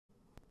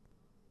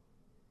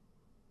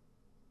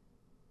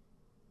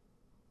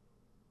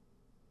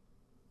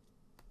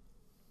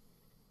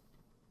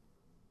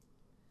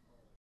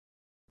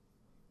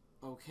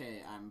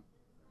Okay, I'm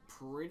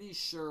pretty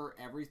sure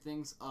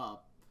everything's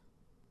up,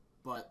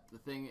 but the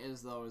thing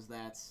is, though, is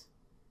that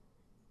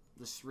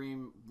the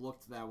stream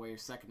looked that way a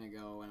second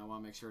ago, and I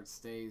want to make sure it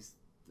stays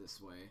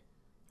this way.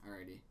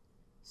 Alrighty,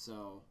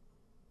 so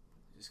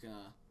just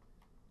gonna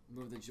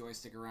move the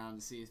joystick around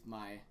to see if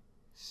my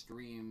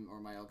stream or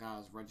my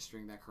Elgato is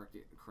registering that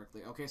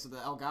correctly. Okay, so the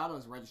Elgato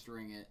is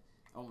registering it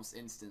almost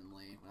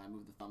instantly when I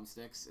move the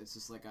thumbsticks. It's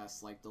just like a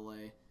slight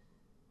delay.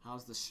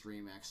 How's the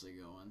stream actually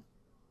going?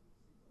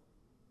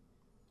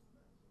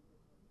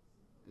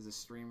 Is the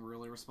stream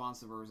really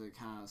responsive, or is it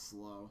kind of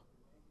slow?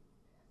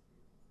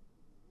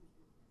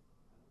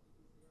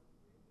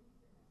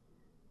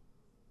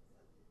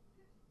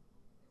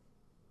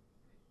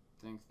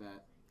 I think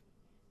that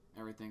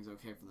everything's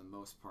okay for the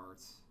most part.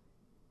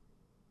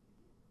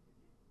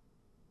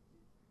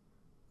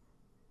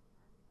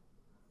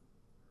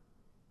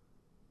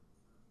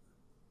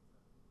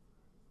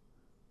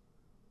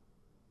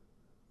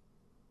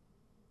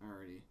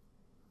 Alrighty.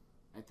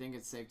 I think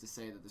it's safe to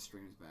say that the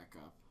stream's back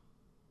up.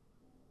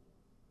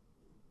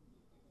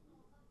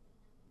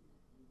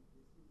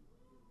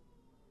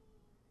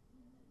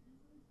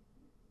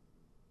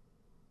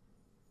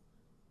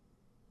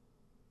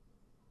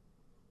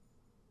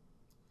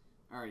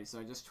 Alrighty, so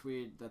I just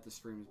tweeted that the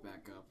stream is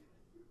back up.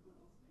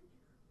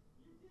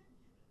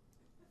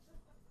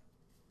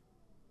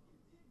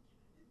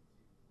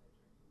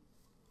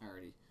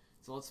 Alrighty,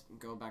 so let's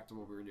go back to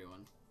what we were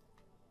doing.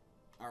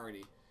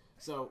 Alrighty,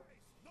 so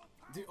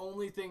the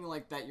only thing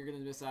like that you're gonna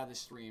miss out of the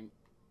stream.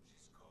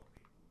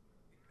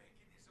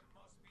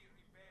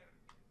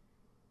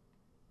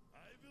 I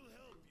will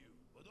help you,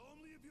 but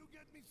only if you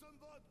get me some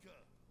vodka.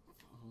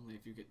 Only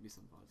if you get me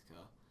some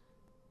vodka.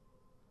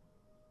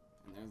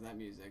 And there's that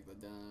music, the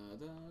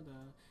da-da-da.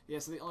 Yeah,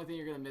 so the only thing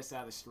you're going to miss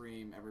out of the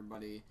stream,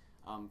 everybody,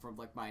 from,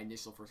 like, my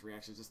initial first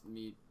reaction is just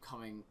me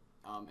coming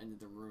into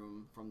the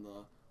room from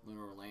the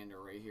lunar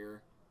lander right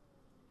here.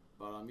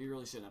 But you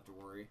really shouldn't have to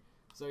worry.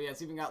 So, yeah,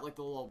 it's even got, like,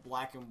 the little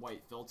black and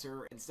white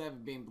filter. Instead of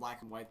it being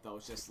black and white, though,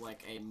 it's just,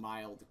 like, a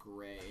mild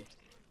gray.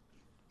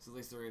 So at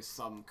least there is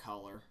some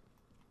color.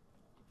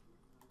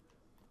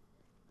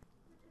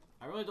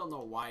 I really don't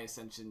know why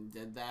Ascension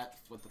did that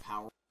with the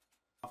power.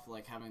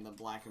 Like having the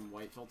black and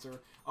white filter.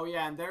 Oh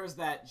yeah, and there's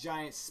that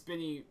giant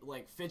spinny,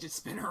 like, fidget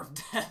spinner of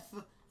death.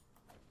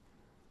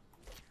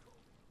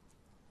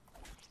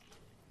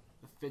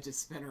 The fidget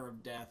spinner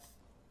of death.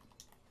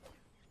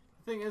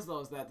 The thing is, though,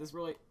 is that this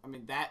really, I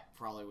mean, that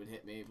probably would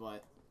hit me,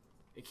 but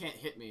it can't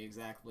hit me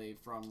exactly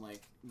from,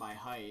 like, my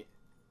height.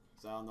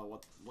 So I don't know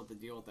what the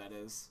deal with that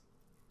is.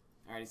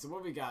 Alrighty, so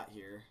what we got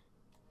here?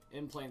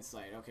 In plain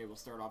sight. Okay, we'll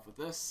start off with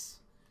this.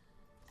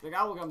 The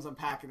gobblegums I'm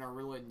packing are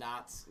really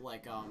not,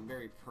 like,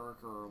 very perk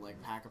or,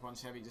 like,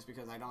 pack-a-punch heavy, just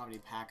because I don't have any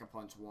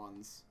pack-a-punch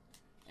ones.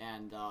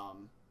 And,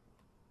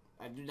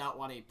 I do not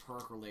want any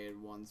perk-related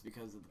ones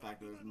because of the fact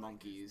that there's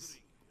monkeys.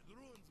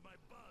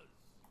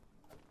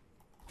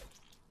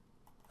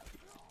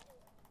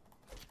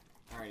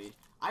 Alrighty.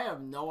 I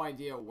have no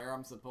idea where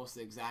I'm supposed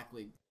to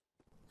exactly,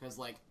 because,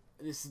 like,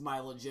 this is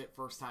my legit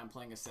first time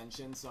playing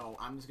Ascension, so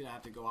I'm just gonna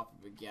have to go off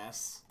of a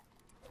guess.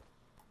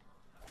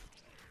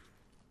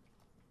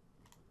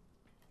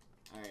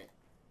 Alright,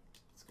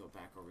 let's go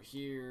back over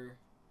here.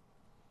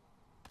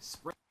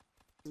 Sprint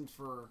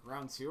for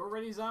round 2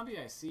 already, zombie?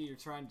 I see you're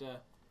trying to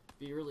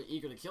be really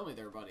eager to kill me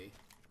there, buddy.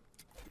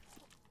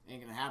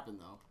 Ain't gonna happen,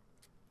 though.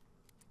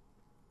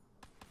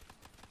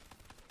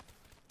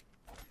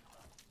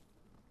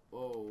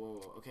 Whoa, whoa,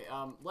 whoa. Okay,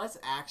 let's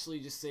actually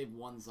just save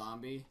one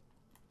zombie.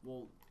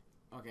 Well,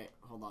 okay,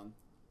 hold on.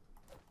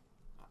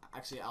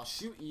 Actually, I'll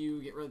shoot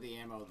you, get rid of the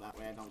ammo, that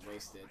way I don't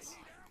waste it.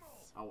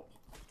 Oh.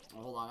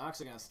 Well, hold on, I'm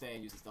actually going to stay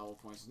and use the double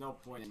points. There's no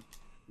point in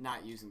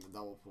not using the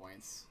double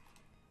points.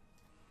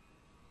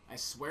 I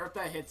swear if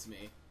that hits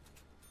me...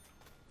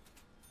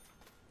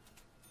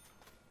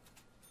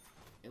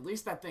 At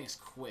least that thing's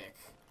quick.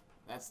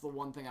 That's the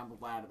one thing I'm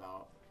glad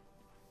about.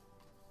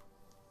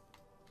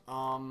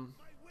 I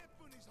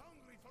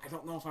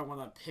don't know if I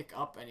want to pick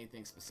up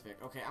anything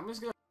specific. Okay, I'm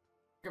just going to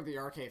pick up the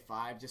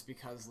RK5 just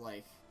because,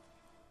 like,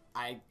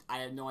 I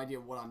have no idea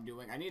what I'm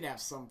doing. I need to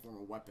have some form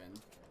of weapon.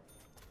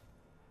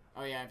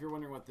 Oh yeah, if you're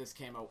wondering what this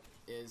camo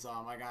is,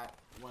 I got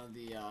one of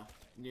the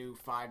new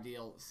 5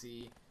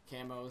 DLC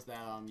camos that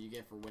you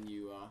get for when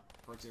you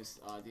purchase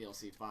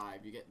DLC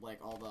 5. You get like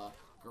all the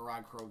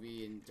Garage Crow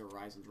V and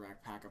Horizon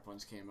Drac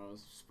Pack-a-Punch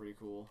camos, which is pretty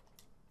cool.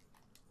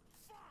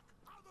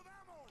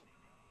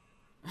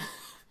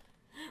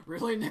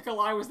 Really,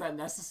 Nikolai? Was that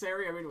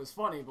necessary? I mean, it was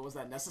funny, but was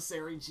that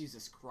necessary?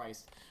 Jesus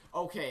Christ.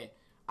 Okay.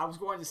 I was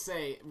going to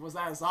say, was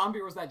that a zombie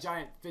or was that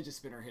giant fidget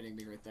spinner hitting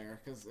me right there?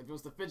 Because if it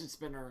was the fidget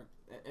spinner,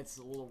 it's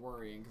a little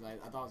worrying, because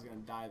I thought I was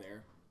going to die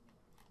there.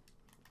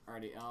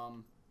 Alrighty,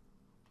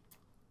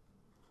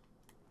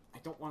 I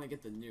don't want to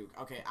get the nuke.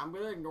 Okay, I'm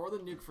going to ignore the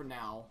nuke for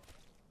now.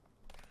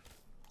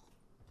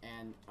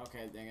 And,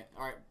 okay, dang it.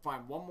 Alright,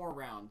 fine, one more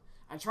round.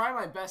 I'm trying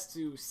my best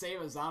to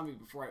save a zombie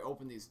before I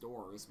open these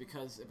doors,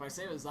 because if I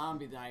save a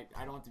zombie, then I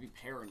don't have to be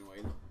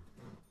paranoid.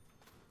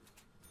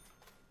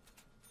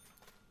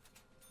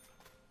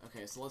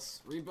 Okay, so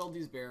let's rebuild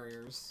these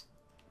barriers.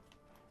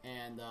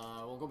 And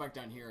we'll go back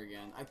down here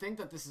again. I think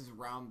that this is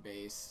round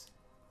base.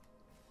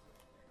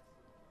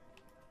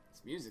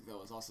 This music,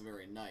 though, is also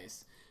very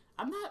nice.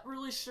 I'm not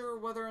really sure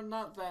whether or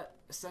not that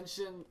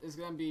Ascension is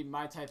going to be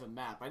my type of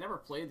map. I never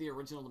played the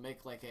original to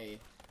make, like, a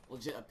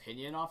legit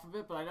opinion off of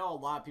it, but I know a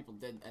lot of people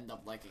did end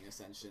up liking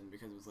Ascension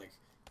because it was, like,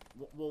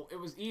 well, it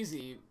was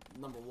easy,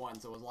 number one,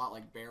 so it was a lot,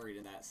 like, buried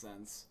in that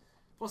sense.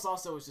 Plus,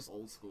 also, it was just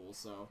old school,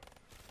 so...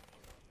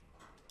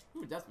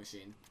 Ooh, Death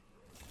Machine.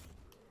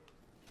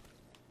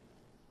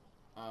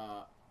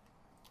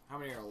 How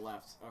many are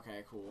left?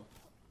 Okay, cool.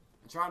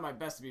 I'm trying my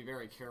best to be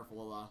very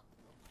careful,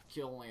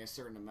 kill only a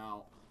certain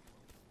amount.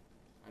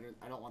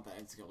 I don't want that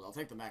insta-kill, but I'll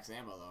take the max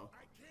ammo, though.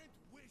 I can't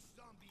wish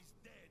zombies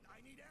dead.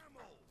 I need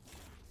ammo.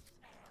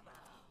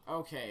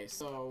 Okay,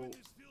 so... Weapon is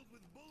filled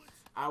with bullets.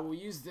 I will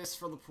use this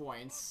for the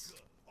points.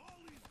 All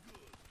is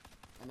good.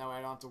 And that way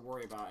I don't have to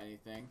worry about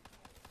anything.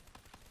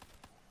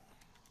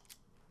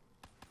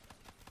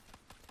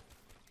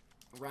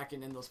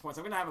 Racking in those points.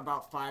 I'm gonna have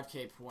about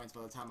 5k points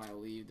by the time I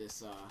leave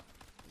this,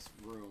 this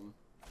room.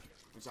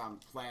 Which I'm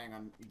planning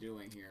on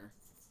doing here.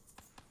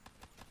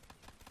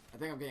 I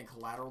think I'm getting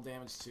collateral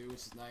damage too, which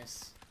is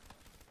nice.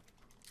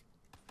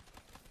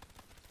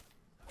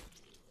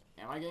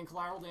 Am I getting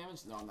collateral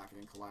damage? No, I'm not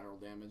getting collateral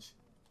damage.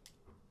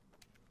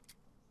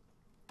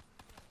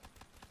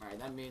 Alright,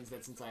 that means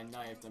that since I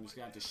knifed, I'm just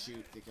gonna have to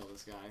shoot to kill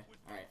this guy.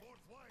 Alright.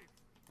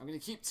 I'm gonna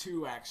keep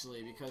 2,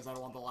 actually, because I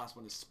don't want the last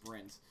one to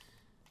sprint.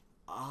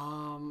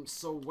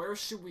 So where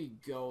should we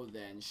go,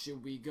 then?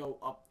 Should we go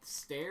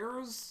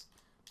upstairs?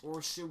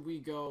 Or should we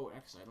go...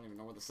 Actually, I don't even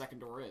know where the second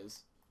door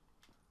is.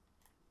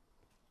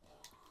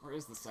 Where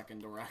is the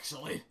second door,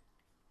 actually?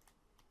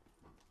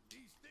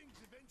 These things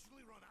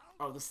eventually run out.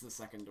 Oh, this is the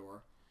second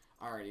door.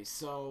 Alrighty,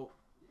 so...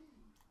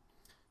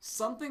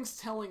 Something's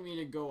telling me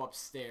to go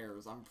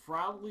upstairs. I'm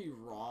probably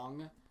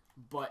wrong,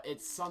 but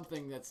it's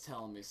something that's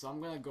telling me. So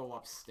I'm gonna go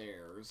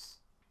upstairs.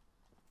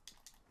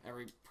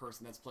 Every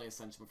person that's played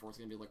Ascension before is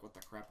gonna be like, what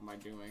the crap am I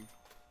doing?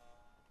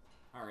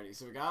 Alrighty,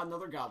 so we got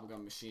another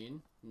Gobblegum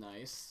machine.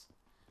 Nice.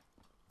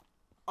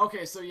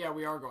 Okay, so yeah,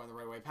 we are going the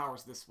right way.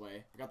 Power's this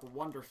way. We got the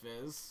Wonder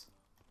Fizz.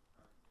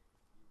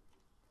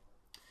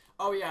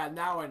 Oh yeah,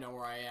 now I know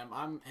where I am.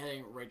 I'm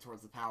heading right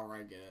towards the power.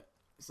 I get it.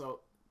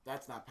 So,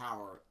 that's not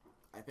power.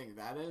 I think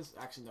that is.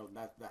 Actually, no,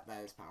 that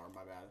is power.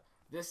 My bad.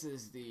 This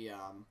is the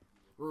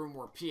room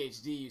where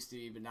PhD used to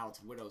be, but now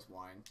it's Widow's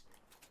Wine.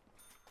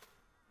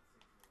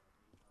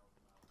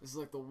 This is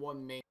like the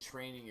one main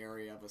training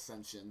area of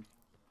Ascension.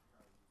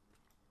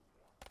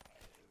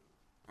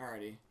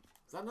 Alrighty.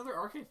 Is that another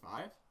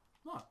RK5?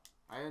 Huh.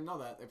 I didn't know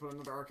that. They put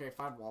another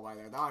RK5 wall by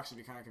there. That'll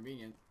actually be kind of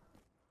convenient.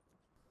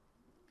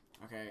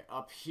 Okay,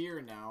 up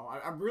here now.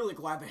 I'm really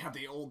glad they have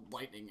the old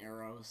lightning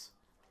arrows.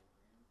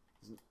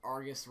 There's an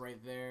Argus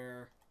right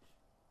there.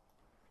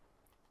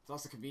 It's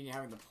also convenient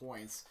having the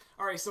points.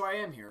 Alright, so I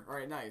am here.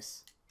 Alright,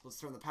 nice. Let's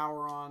turn the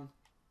power on.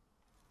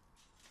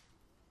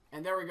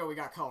 And there we go, we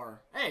got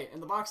color. Hey,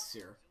 and the box is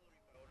here.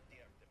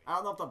 I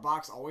don't know if the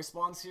box always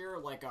spawns here,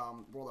 like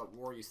World at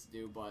War used to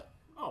do, but...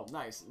 Oh,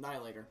 nice,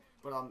 Annihilator.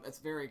 But it's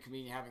very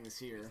convenient having this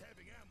here.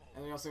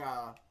 And we also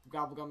got a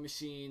Gobblegum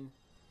machine.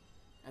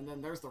 And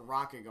then there's the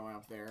rocket going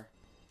up there.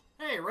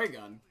 Hey, ray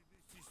gun.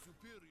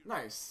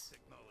 Nice.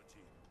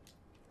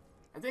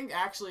 I think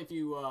actually if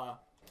you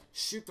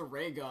shoot the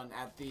ray gun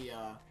at the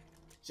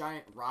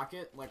giant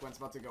rocket, like when it's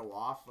about to go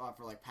off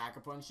for like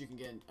Pack-a-Punch, you can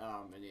get an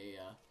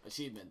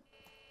achievement.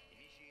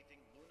 Initiating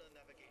lunar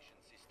navigation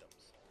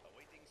systems.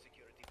 Awaiting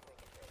security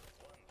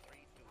protocol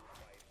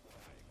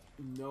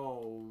 13255.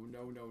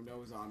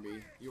 No,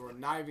 zombie. You are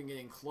not even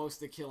getting close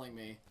to killing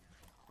me.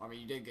 I mean,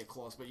 you did get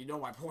close, but you know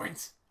my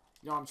point.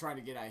 You know I'm trying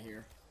to get out of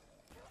here.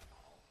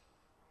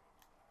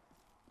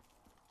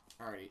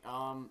 Alrighty,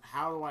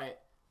 how do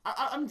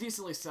I'm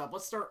decently set up.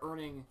 Let's start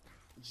earning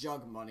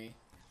jug money.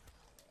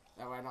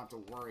 That way I don't have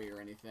to worry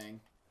or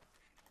anything.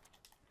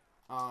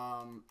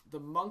 The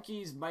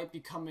monkeys might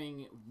be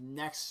coming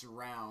next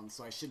round,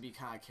 so I should be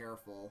kind of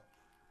careful.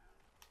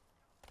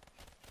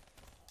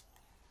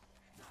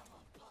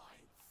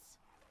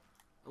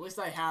 At least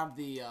I have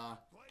the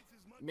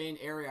main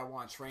area I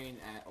want to train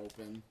at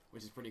open,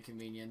 which is pretty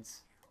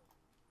convenient.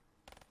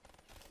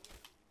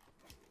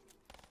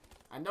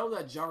 I know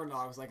that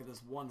Juggernaut was like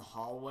this one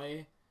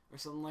hallway or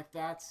something like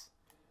that.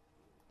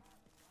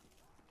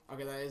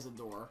 Okay, that is a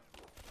door.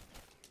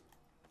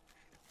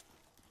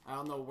 I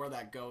don't know where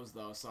that goes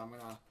though, so I'm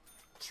gonna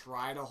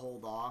try to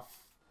hold off.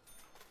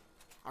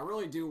 I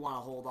really do want to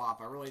hold off.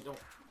 I really don't.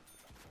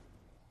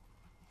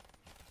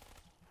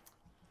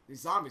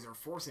 These zombies are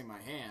forcing my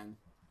hand.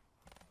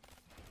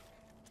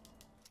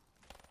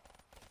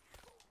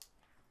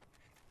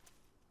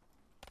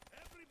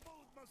 Every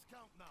bullet must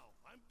count now.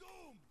 I'm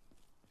doomed.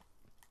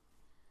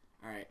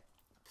 Alright.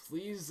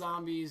 Please,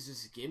 zombies,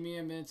 just give me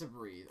a minute to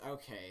breathe.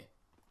 Okay.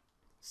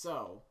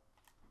 So,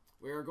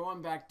 we're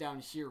going back down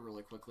here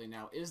really quickly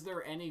now. Is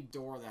there any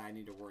door that I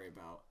need to worry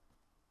about?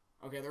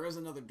 Okay, there is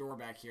another door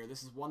back here.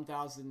 This is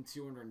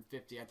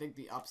 1,250. I think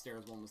the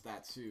upstairs one was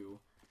that too.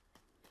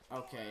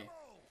 Okay.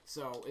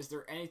 So, is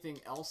there anything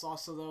else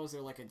also, though? Is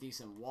there, like, a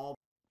decent wall?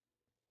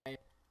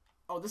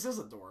 Oh, this is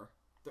a door.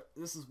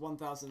 This is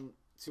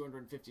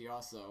 1,250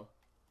 also.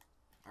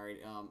 Alright,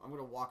 I'm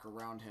gonna walk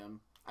around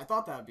him. I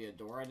thought that would be a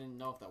door. I didn't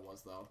know if that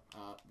was, though.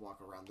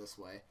 Walk around this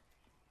way.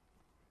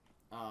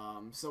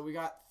 So we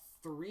got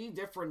 3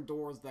 different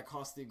doors that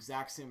cost the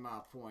exact same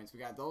amount of points. We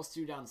got those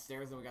 2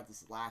 downstairs, and we got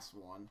this last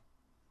one.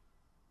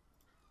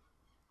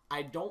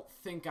 I don't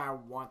think I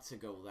want to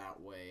go that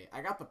way.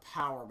 I got the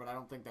power, but I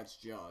don't think that's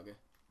Jug.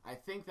 I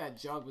think that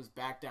Jug was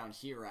back down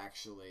here,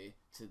 actually,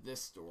 to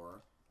this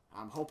door.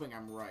 I'm hoping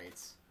I'm right.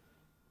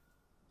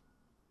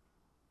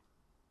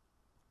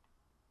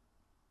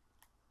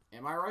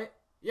 Am I right?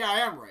 Yeah, I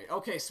am right.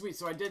 Okay, sweet.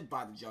 So I did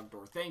buy the Jug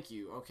door. Thank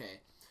you.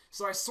 Okay.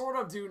 So I sort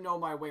of do know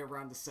my way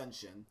around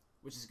Ascension,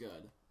 which is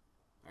good.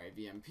 Alright,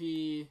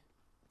 VMP.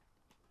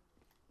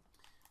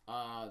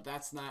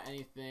 That's not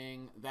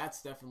anything.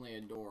 That's definitely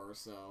a door,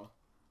 so...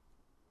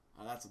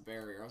 that's a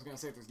barrier. I was gonna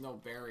say if there's no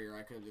barrier,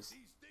 I could have just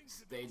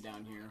stayed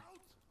down here.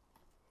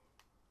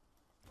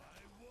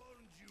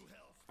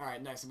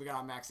 Alright, nice. And we got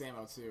our max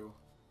ammo, too.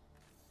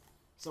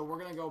 So we're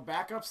gonna go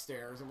back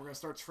upstairs, and we're gonna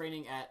start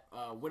training at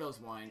Widow's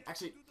Wine.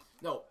 Actually,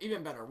 no,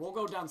 even better. We'll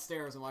go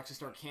downstairs, and we'll actually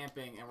start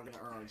camping, and we're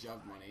gonna earn our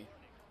Jug money.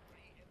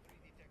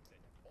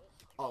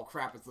 Oh,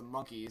 crap, it's the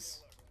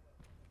monkeys.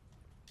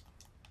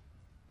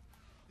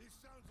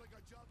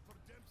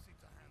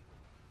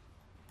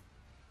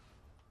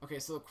 Okay,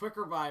 so the quick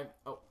revive...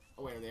 Oh,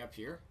 wait, are they up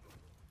here?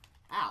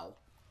 Ow.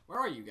 Where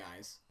are you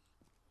guys?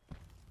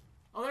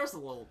 Oh, there's the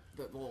little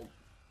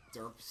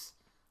derps.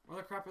 Where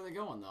the crap are they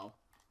going, though?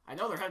 I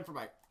know they're heading for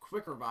my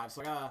quick revive,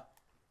 so I gotta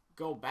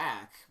go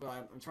back. But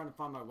I'm trying to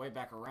find my way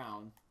back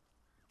around.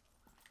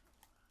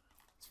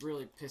 It's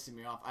really pissing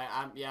me off.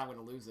 Yeah, I'm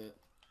gonna lose it.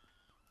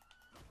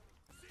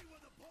 See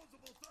what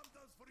opposable thumb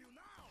does for you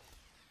now.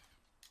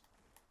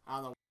 I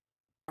don't know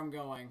where I'm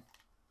going.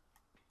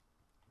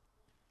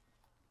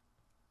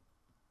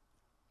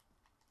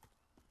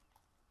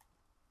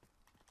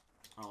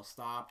 Oh,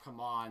 stop. Come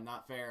on.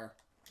 Not fair.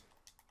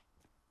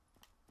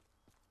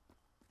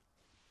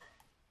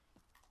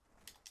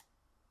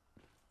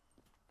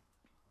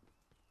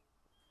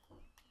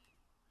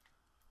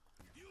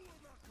 You will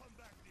not come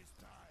back this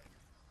time.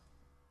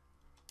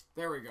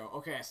 There we go.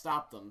 Okay, I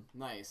stopped them.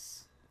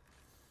 Nice.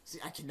 See,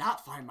 I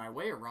cannot find my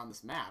way around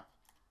this map.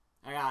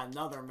 I got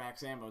another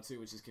max ammo, too,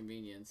 which is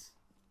convenience.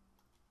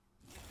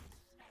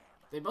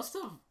 They must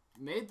have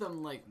made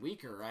them, like,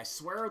 weaker. I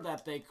swear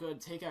that they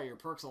could take out your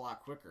perks a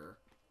lot quicker.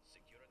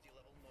 Security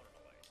level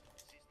normalized.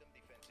 System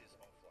defenses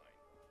offline.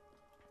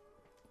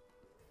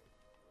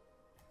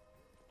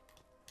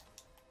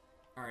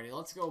 Alrighty,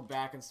 let's go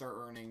back and start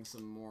earning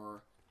some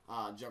more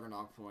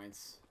Juggernog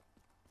points.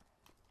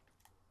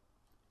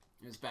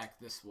 It's back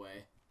this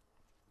way.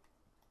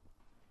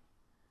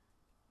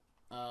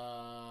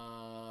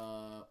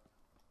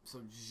 So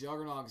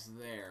Juggernog's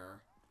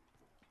there.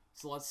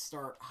 So let's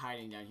start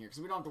hiding down here, because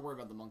we don't have to worry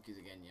about the monkeys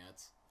again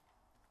yet.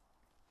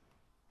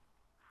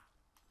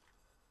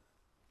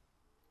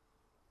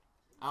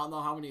 I don't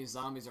know how many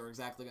zombies are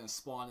exactly going to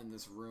spawn in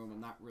this room.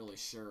 I'm not really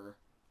sure.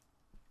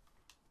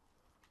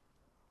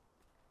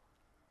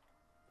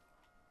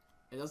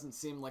 It doesn't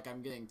seem like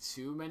I'm getting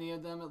too many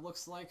of them, it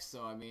looks like,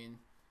 so I mean,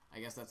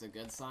 I guess that's a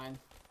good sign.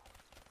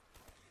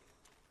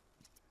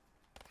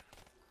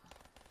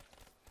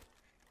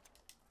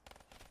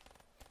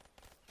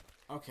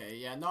 Okay,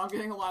 yeah, no, I'm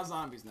getting a lot of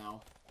zombies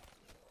now.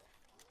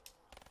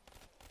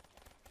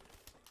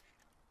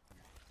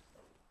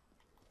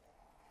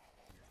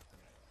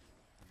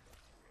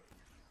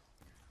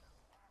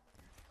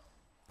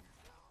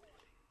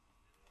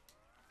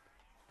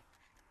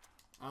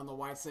 I don't know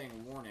why it's saying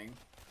warning.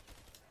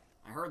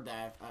 I heard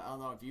that. I don't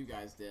know if you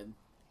guys did.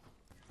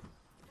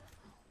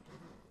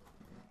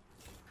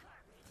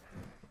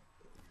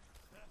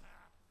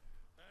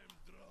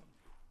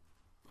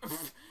 I'm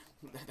drunk.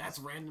 That's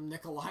random,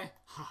 Nikolai.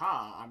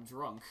 Haha, I'm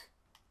drunk.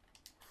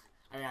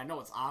 I mean, I know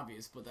it's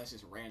obvious, but that's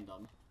just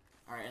random.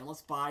 Alright, and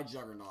let's buy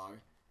Juggernog.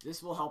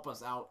 This will help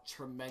us out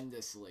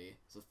tremendously.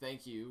 So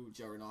thank you,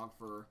 Juggernog,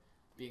 for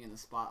being in the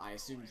spot I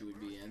assumed you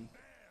would be in.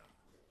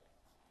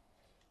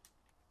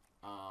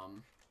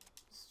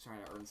 Let's try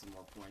to earn some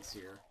more points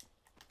here.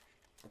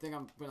 I think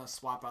I'm gonna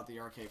swap out the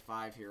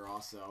RK5 here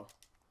also.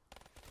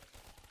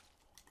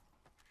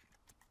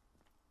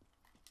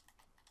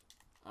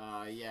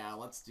 Yeah,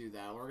 let's do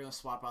that. We're gonna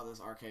swap out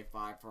this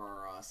RK5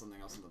 for something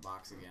else in the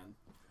box again.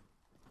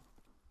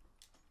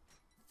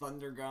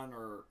 Thundergun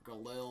or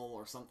Galil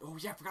or something. Oh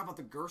yeah, I forgot about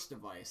the Gerst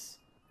device.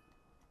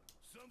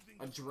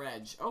 A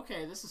Dredge.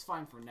 Okay, this is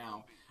fine for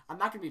now. I'm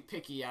not gonna be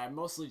picky. I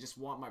mostly just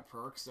want my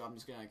perks, so I'm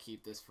just gonna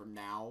keep this for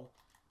now.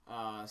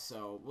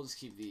 So we'll just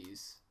keep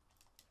these.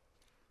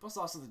 Plus,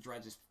 also the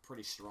Dredge is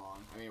pretty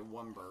strong. I mean,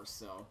 one burst,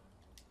 so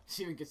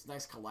she even gets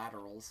nice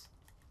collaterals.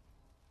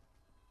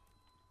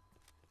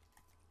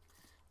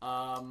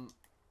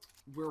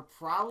 We're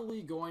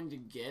probably going to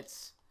get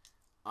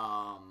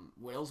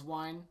Widow's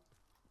Wine.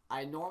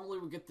 I normally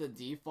would get the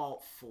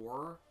default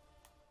 4,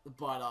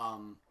 but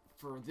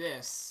for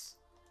this,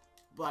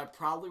 what I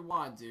probably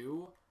want to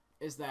do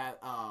is that,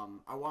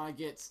 I want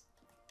to get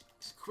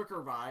Quick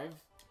Revive,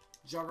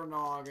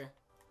 Juggernog,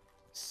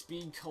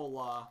 Speed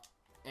Cola,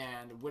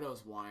 and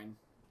Widow's Wine.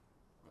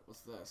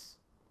 What's this?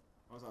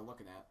 What was I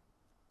looking at?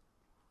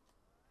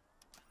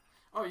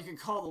 Oh, you can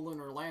call the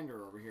Lunar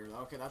Lander over here.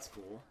 Okay, that's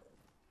cool.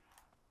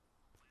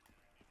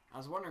 I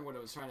was wondering what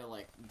it was trying to,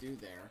 like, do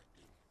there.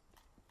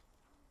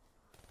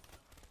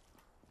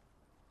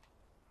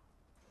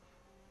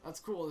 That's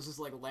cool, it's just,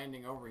 like,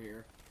 landing over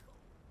here.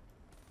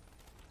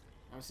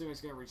 I'm assuming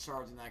it's gonna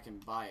recharge and I can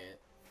buy it.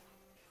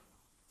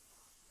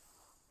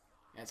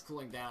 Yeah, it's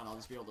cooling down, I'll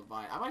just be able to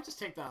buy it. I might just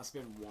take that and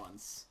spin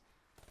once.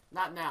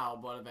 Not now,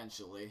 but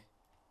eventually.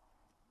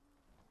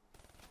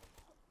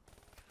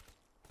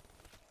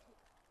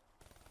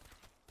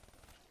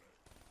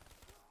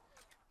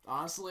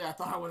 Honestly, I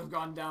thought I would have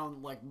gone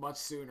down, like, much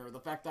sooner. The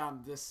fact that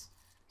I'm this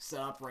set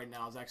up right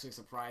now is actually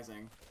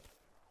surprising.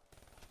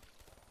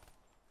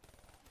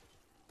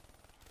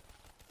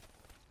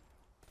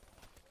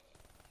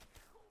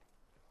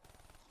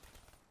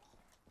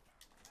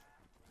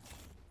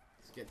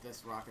 Let's get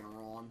this rocking and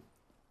rolling.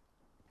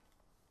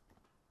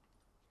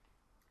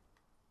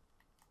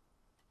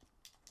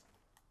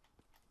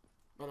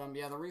 But,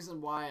 yeah, the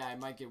reason why I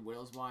might get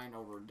Widow's Wine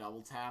over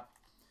Double Tap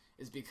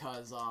is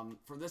because,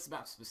 for this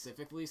map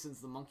specifically, since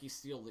the monkeys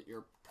steal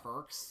your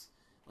perks,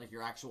 like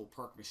your actual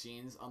perk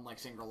machines, unlike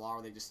Shangri-La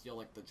where they just steal,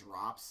 like, the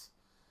drops,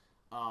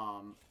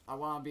 I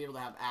want to be able to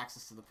have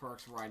access to the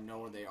perks where I know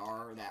where they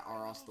are, that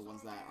are also the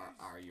ones that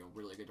are you know,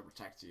 really good to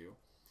protect you.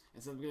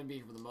 And so it's going to be,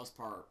 for the most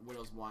part,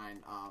 Widow's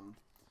Wine,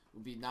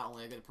 will be not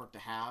only a good perk to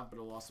have, but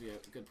it will also be a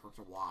good perk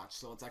to watch.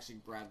 So let's actually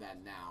grab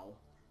that now.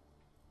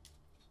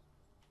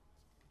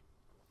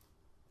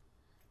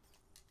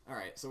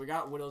 Alright, so we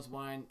got Widow's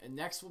Wine, and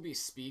next will be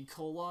Speed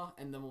Cola,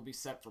 and then we'll be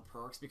set for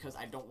perks, because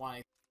I don't want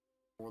anything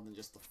more than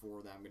just the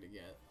 4 that I'm going to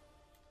get.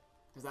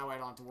 Because that way I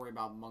don't have to worry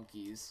about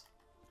monkeys.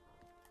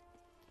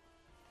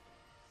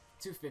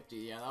 250,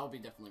 yeah, that'll be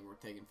definitely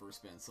worth taking for a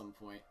spin at some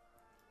point.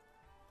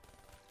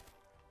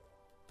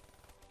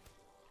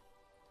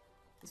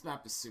 This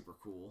map is super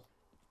cool.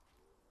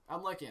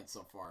 I'm liking it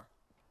so far.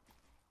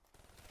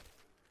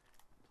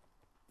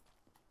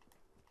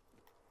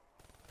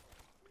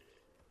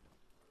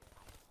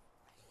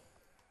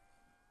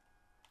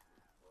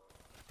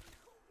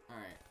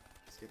 Alright,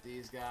 let's get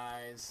these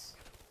guys.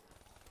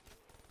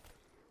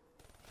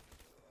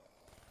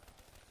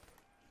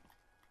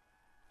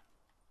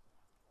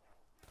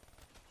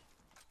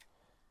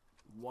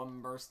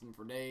 One bursting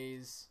for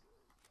days.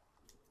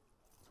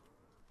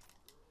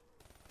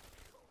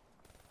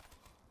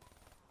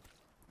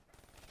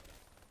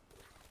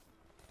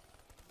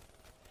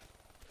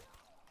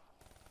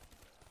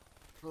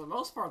 For the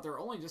most part, they're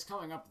only just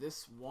coming up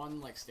this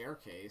one, like,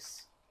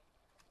 staircase.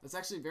 That's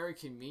actually very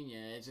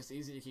convenient. It's just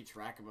easy to keep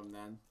track of them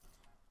then.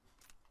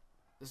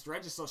 This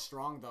dredge is so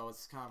strong, though,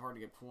 it's kind of hard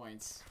to get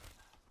points.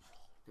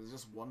 Because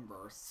it's just one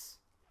bursts.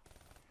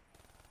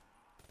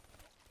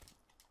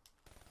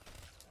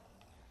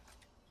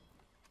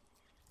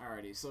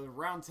 Alrighty, so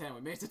round 10.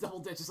 We made the double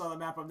ditches on a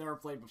map I've never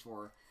played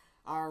before.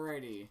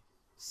 Alrighty.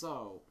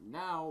 So,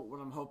 now, what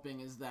I'm hoping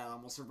is that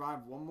we'll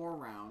survive one more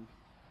round.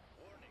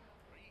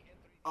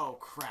 Oh,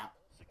 crap.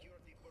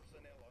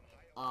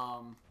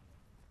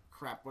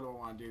 Crap, what do I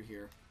want to do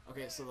here?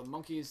 Okay, so the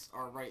monkeys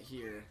are right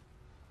here.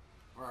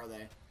 Where are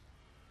they?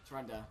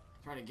 Trying to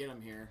get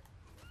them here.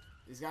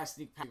 These guys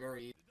sneak past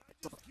very easy.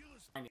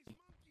 Tiny.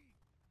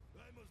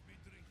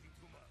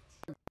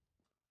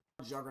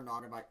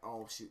 Juggernog, I'm like,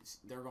 oh shoot,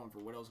 they're going for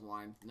Widow's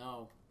Wine.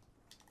 No.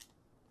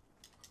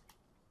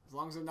 As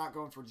long as they're not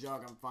going for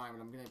Jug, I'm fine,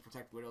 but I'm gonna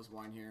protect Widow's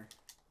Wine here.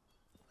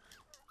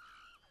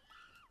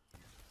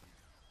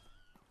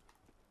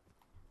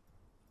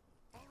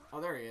 Oh,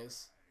 there he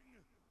is.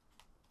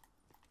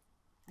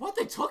 What?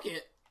 They took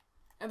it?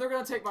 And they're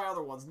gonna take my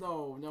other ones.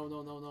 No, no,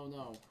 no, no, no,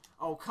 no.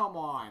 Oh, come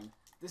on.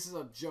 This is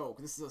a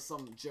joke. This is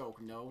some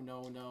joke. No,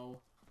 no,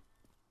 no.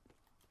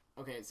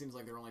 Okay, it seems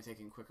like they're only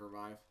taking Quick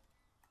Revive.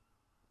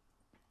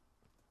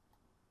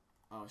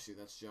 Oh, shoot,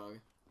 that's Jug.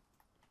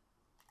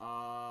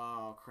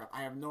 Oh, crap.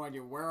 I have no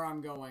idea where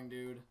I'm going,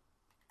 dude.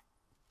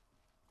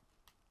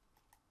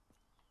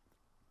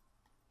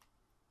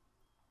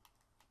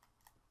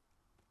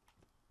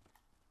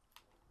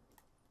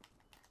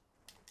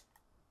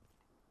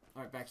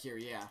 Alright, back here,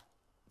 yeah.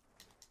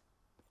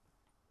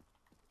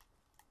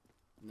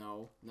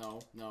 No,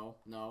 no, no,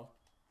 no.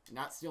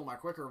 Not steal my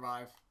Quick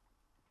Revive.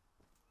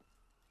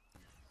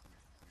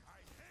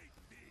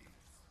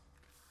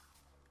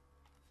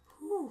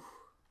 Whew.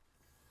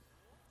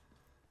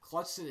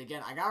 Clutched it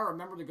again. I gotta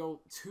remember to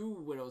go to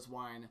Widow's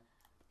Wine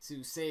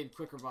to save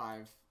Quick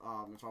Revive,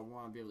 if I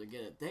want to be able to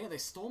get it. Dang it, they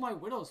stole my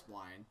Widow's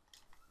Wine.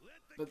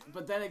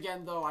 But then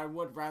again, though, I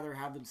would rather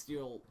have them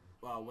steal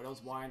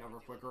Widow's Wine over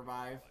Quick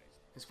Revive.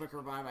 Because Quick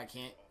Revive I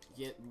can't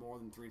get more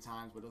than 3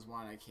 times, Widow's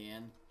Wine I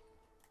can.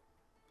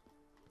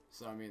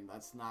 So, I mean,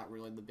 that's not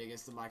really the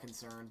biggest of my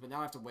concerns. But now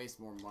I have to waste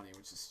more money,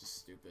 which is just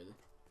stupid.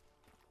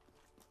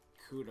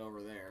 Coot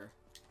over there.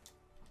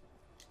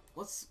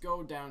 let's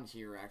go down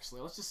here,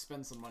 actually. Let's just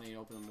spend some money and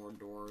open more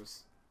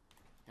doors.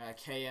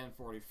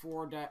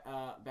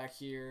 KN44 back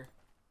here.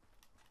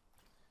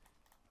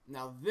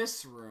 Now,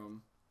 this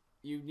room,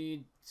 you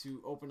need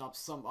to open up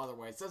some other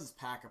way. It says it's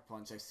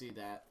Pack-a-Punch, I see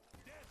that.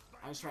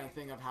 I'm just trying to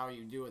think of how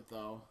you do it,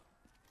 though.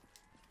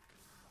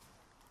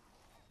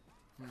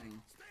 Stay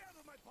out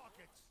of my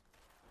pockets.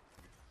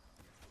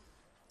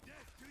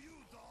 Death to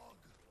you, dog.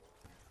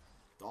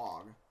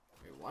 Dog?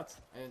 Wait, what?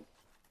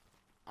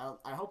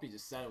 I hope he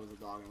just said it was a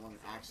dog and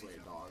wasn't actually a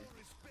dog. No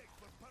respect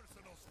for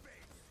personal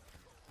space.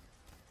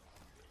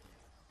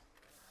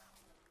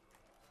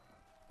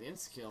 The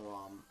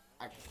insta-kill,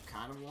 I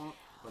kind of want,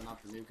 but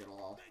not the nuke at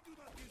all. They do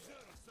not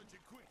deserve such a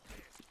quick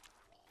death.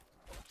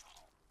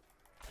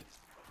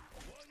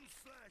 One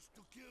slash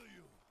to kill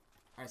you.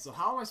 Alright, so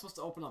how am I supposed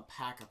to open up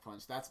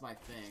Pack-a-Punch? That's my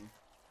thing.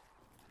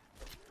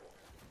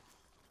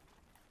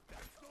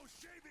 That's no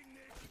shaving,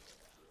 Nick.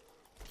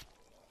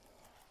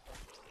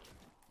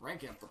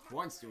 Ranking up the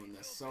points doing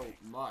this so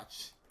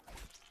much.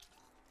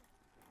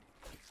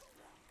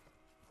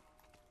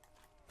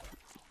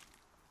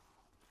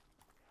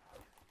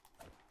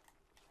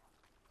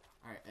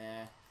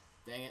 Alright,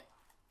 dang it.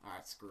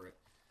 Alright, screw it.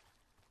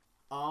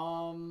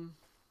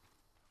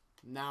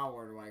 Now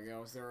where do I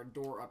go? Is there a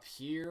door up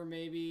here,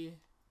 maybe?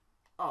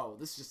 Oh,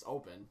 this is just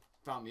open.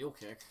 Found Mule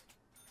Kick.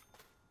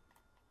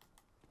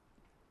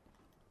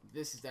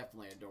 This is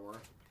definitely a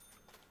door.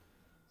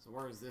 So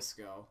where does this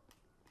go?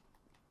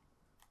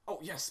 Oh,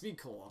 yeah, Speed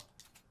Cola. Let's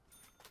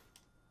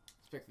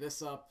pick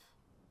this up.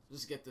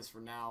 Just get this for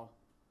now.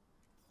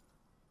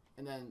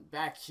 And then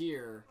back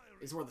here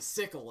is where the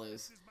sickle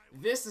is.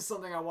 This is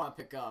something I want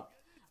to pick up.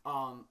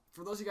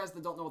 For those of you guys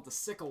that don't know what the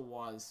sickle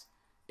was,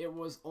 it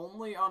was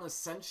only on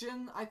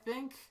Ascension, I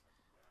think.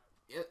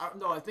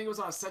 No, I think it was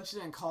on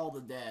Ascension and Call of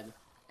the Dead.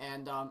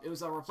 And it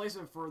was a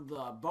replacement for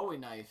the Bowie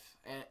knife.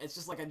 And it's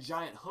just like a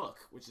giant hook,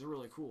 which is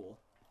really cool.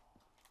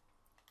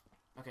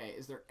 Okay,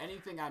 is there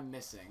anything I'm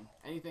missing?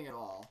 Anything at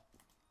all?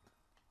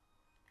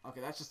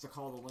 Okay, that's just to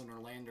call the Lunar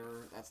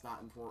Lander. That's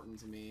not important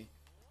to me.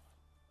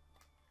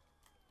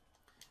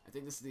 I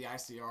think this is the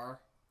ICR.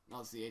 No,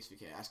 it's the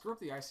HVK. I screw up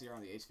the ICR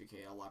and the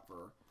HVK a lot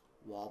for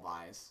wall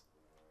buys.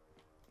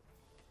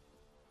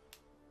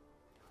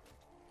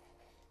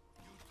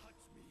 You touch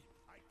me,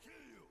 I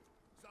kill you.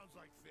 Sounds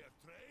like fair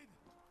trade.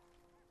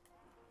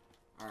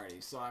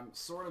 Alrighty, so I'm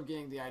sort of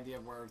getting the idea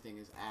of where everything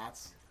is at.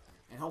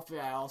 And hopefully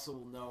I also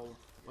will know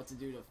what to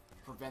do to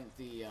prevent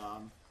the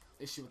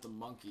issue with the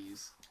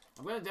monkeys.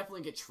 I'm going to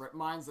definitely get trip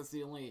mines. That's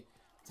the only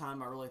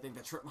time I really think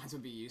that trip mines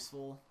would be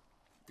useful.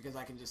 Because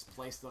I can just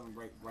place them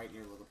right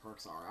near where the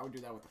perks are. I would do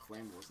that with the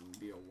Claymores in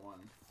BO1.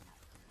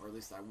 Or at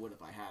least I would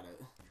if I had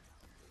it.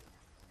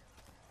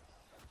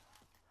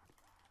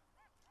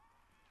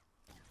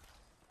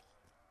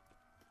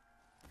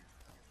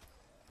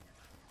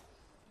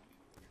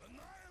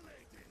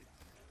 Annihilated.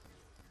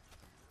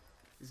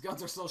 These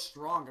guns are so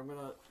strong, I'm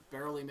gonna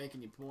barely make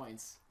any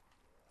points.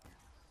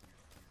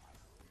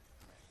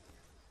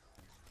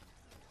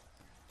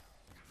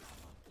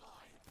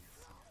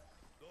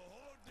 The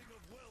hoarding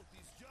of wealth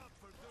is job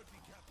for dirty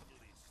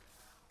capitalists.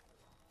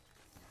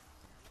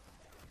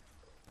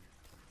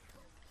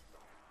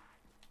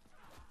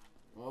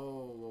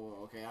 Whoa,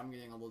 okay, I'm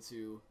getting a little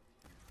too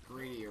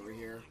greedy over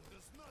here.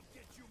 Does not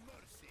get you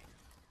mercy.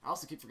 I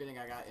also keep forgetting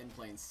I got in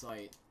plain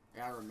sight. I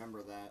gotta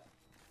remember that.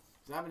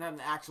 Because I haven't had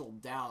an actual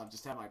down, I've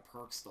just had my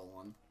perk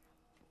stolen.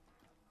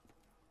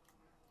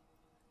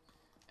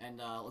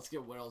 And let's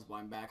get Widow's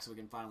Blind back so we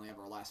can finally have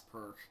our last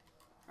perk.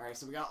 Alright,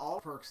 so we got all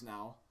perks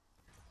now.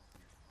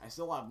 I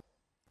still have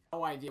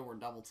no idea where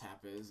double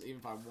tap is. Even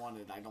if I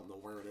wanted, I don't know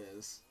where it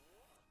is.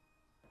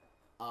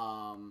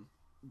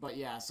 But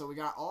yeah, so we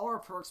got all our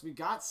perks. We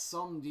got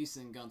some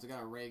decent guns. We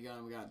got a ray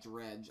gun, we got a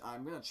dredge.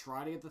 I'm gonna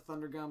try to get the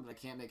thunder gun, but I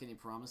can't make any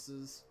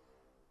promises.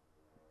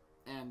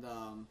 And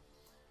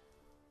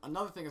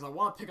another thing is I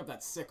want to pick up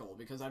that sickle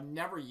because I've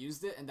never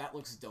used it and that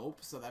looks dope,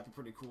 so that'd be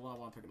pretty cool and I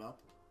want to pick it up.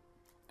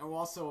 And we'll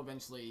also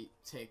eventually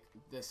take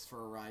this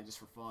for a ride just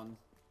for fun.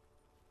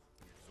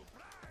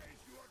 Surprise,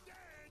 you are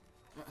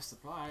dead.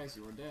 Surprise,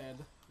 you are dead.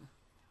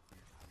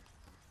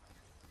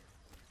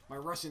 My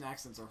Russian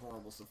accents are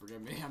horrible, so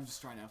forgive me. I'm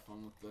just trying to have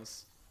fun with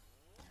this.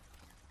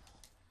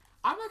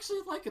 I'm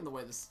actually liking the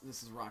way this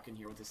is rocking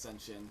here with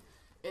Ascension.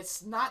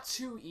 It's not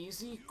too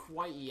easy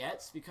quite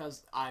yet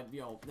because I've,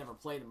 never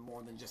played it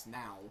more than just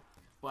now.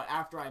 But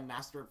after I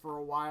master it for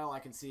a while, I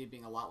can see it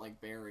being a lot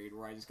like Buried,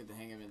 where I just get the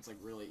hang of it. It's like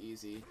really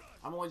easy.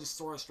 I'm only just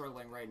sort of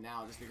struggling right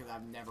now just because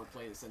I've never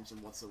played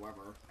Ascension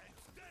whatsoever. And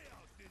stay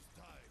out this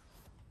time.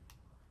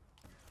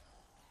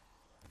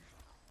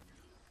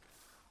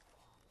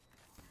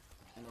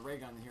 And the ray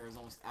gun here is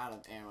almost out of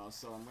ammo,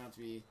 so I'm going to have to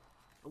be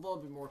a little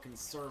bit more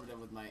conservative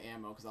with my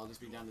ammo, because I'll just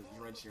be down to the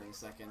dredge here in a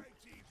second.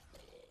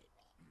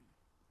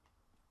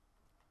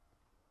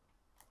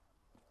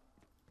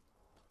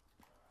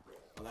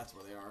 Oh, that's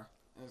where they are.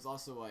 And there's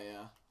also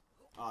a,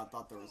 oh, I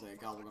thought there was a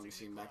gobblegum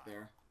machine back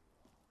there.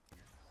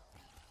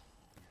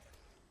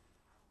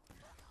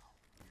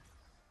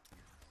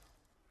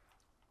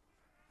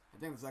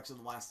 think this is actually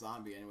the last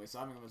zombie anyway, so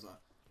having him as a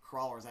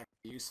crawler is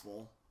actually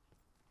useful.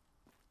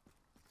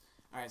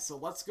 Alright, so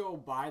let's go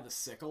buy the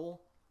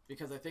sickle,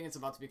 because I think it's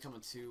about to become a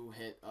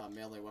 2-hit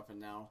melee weapon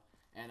now,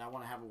 and I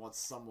want to have what's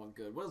somewhat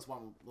good. What is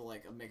one will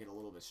like make it a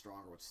little bit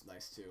stronger, which is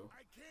nice too.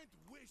 I can't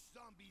wish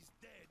zombies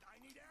dead.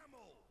 I need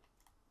ammo.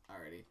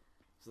 Alrighty,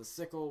 so the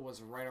sickle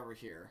was right over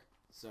here,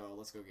 so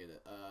let's go get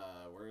it.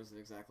 Where is it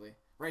exactly?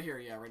 Right here,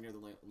 yeah, right near the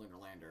lunar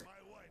lander.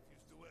 My wife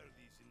used to wear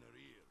these in her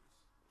ears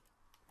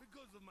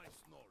because of my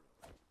snoring.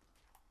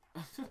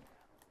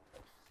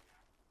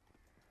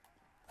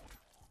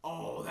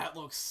 Oh, that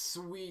looks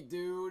sweet,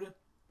 dude.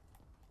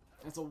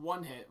 It's a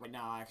 1-hit right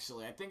now,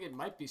 actually. I think it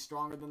might be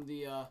stronger than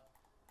the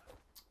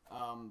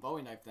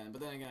Bowie knife then,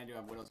 but then again, I do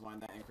have Widow's Wine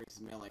that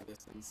increases melee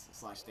distance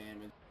 /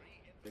 damage,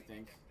 I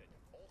think.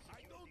 I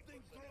don't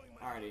think throwing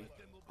my Alrighty,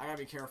 weapon will I gotta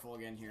be careful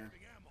again here.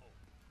 saving ammo.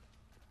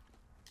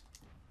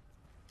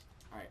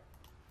 Alright.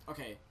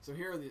 Okay, so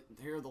here are the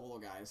little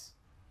guys.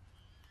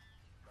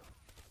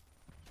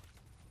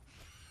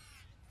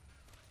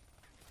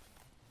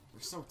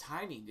 They're so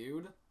tiny,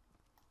 dude.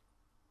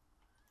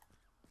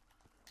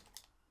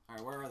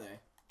 Alright, where are they?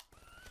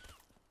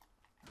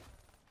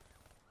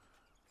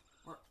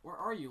 Where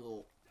are you,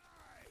 little...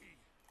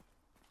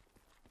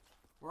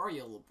 Where are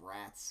you, little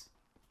brats?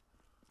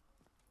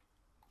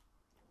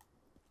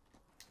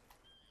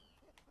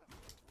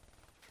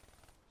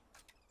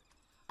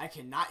 I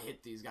cannot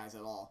hit these guys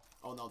at all.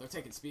 Oh no, they're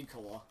taking speed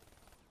cola.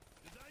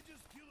 Did I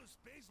just kill a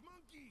space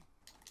monkey?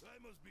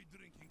 I must be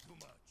drinking too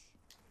much.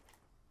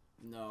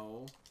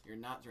 No, you're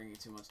not drinking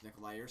too much,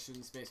 Nikolai. You're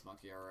shooting Space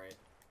Monkey, alright.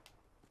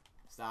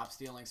 Stop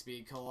stealing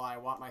speed cola. I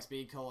want my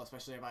speed cola,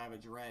 especially if I have a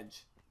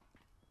dredge.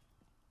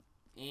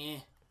 Eh.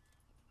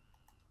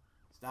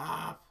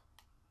 Stop.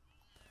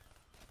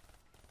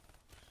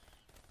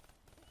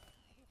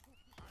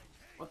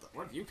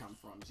 Where did you come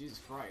from? Jesus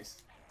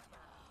Christ.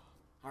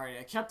 Alright,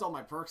 I kept all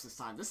my perks this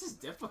time. This is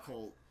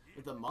difficult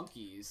with the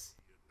monkeys.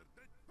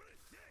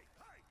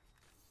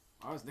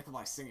 I was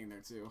Nikolai singing there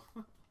too.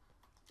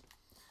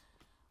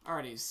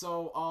 Alrighty,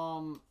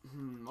 so,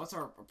 what's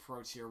our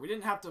approach here? We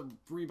didn't have to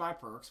rebuy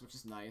perks, which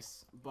is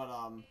nice, but,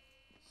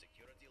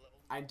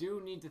 I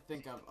do need to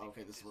think of...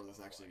 Okay, this is where this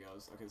actually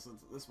goes. Okay, so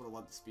this would have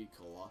led to Speed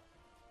Cola.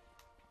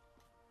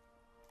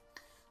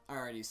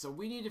 Alrighty, so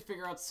we need to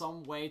figure out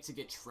some way to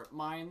get Trip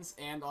Mines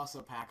and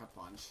also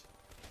Pack-a-Punch.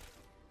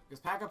 Because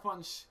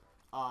Pack-a-Punch,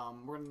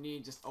 we're gonna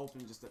need just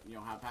open just to, you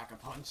know, have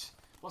Pack-a-Punch.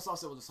 Plus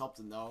also it will just help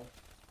to know.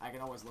 I can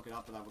always look it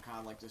up, but I would kind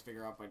of like just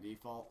figure out by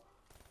default.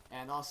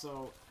 And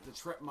also the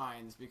Trip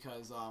Mines,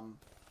 because, I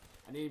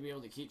need to be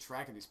able to keep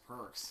track of these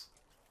perks.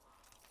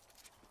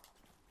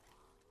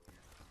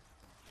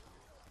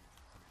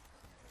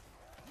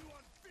 You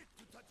aren't fit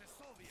to touch a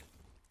Soviet.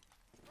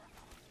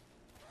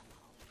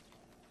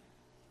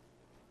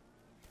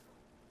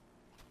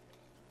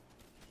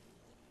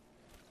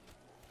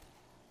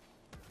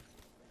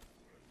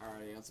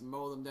 Alrighty, let's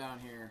mow them down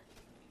here.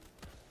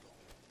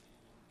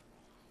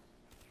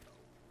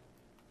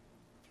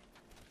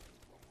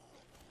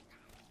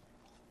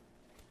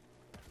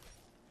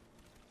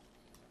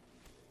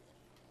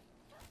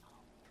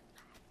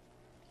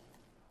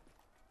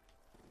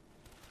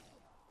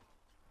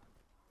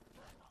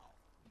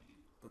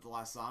 The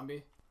last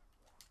zombie?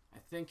 I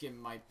think it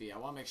might be. I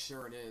want to make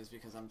sure it is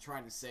because I'm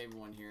trying to save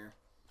one here.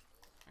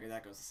 Okay,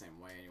 that goes the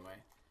same way anyway.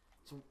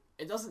 So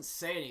it doesn't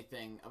say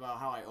anything about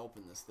how I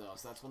open this though,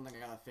 so that's one thing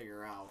I gotta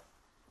figure out.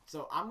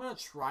 So I'm gonna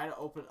try to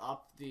open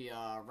up the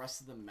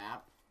rest of the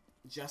map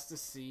just to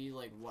see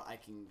like what I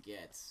can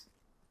get.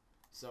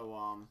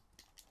 So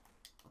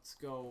let's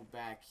go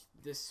back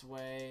this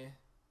way.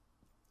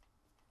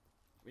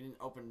 We didn't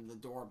open the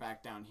door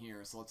back down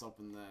here, so let's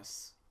open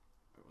this.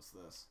 Wait, what's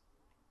this?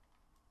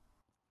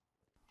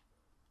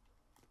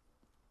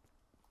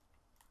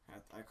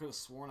 I could have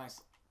sworn I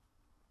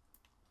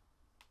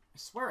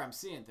swear I'm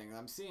seeing things.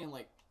 I'm seeing,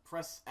 like,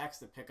 press X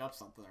to pick up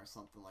something or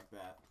something like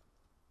that.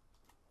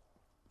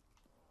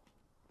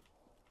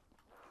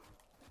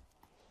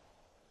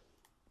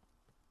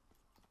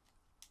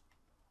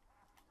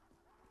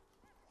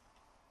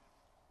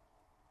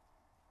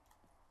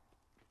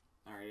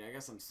 Alright, I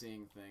guess I'm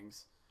seeing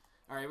things.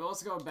 Alright, well,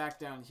 let's go back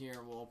down here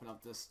and we'll open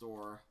up this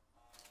door.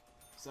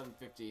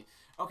 750.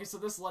 Okay, so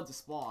this led to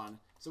spawn.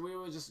 So we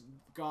would have just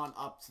gone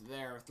up to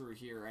there through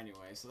here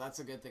anyway. So that's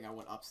a good thing I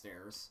went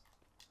upstairs.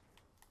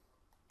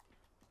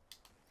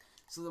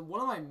 So then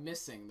what am I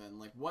missing then?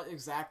 Like, what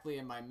exactly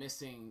am I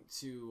missing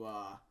to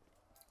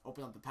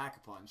open up the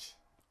Pack-a-Punch?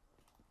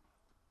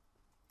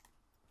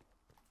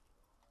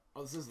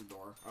 Oh, this is the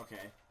door.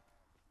 Okay.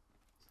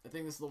 I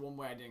think this is the one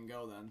way I didn't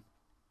go then.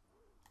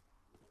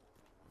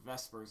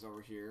 Vesper's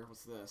over here.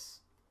 What's this?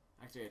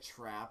 Actually a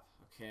trap.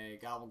 Okay,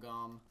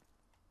 Gobblegum.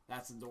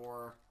 That's the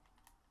door.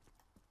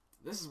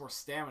 This is where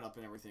stamina up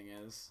and everything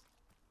is.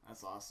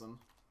 That's awesome.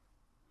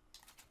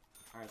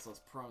 Alright, so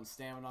let's prone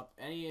stamina up.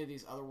 Any of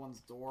these other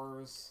ones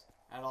doors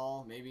at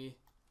all? Maybe?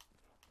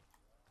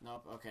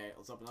 Nope. Okay,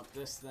 let's open up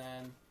this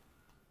then.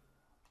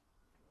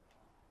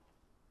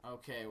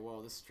 Okay,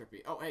 whoa, this is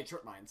trippy. Oh, hey,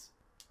 Trip Mines.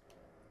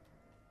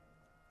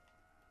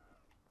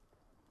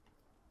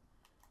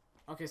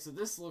 Okay, so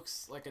this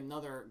looks like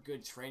another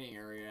good training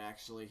area,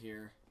 actually,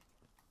 here.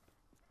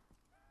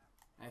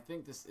 I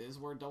think this is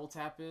where Double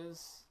Tap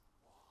is.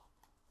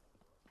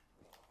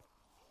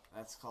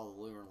 That's called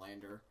the Lunar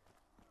Lander.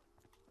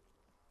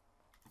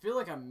 I feel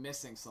like I'm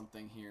missing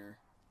something here.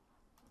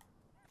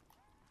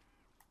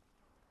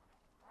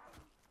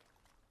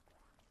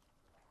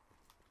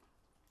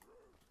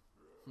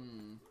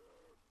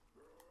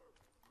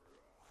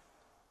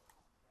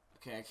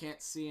 Okay, I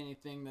can't see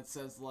anything that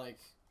says, like,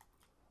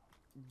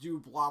 do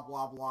blah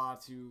blah blah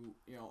to,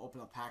 you know,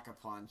 open a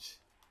Pack-a-Punch.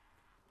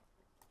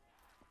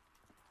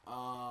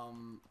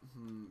 Found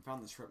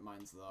the trip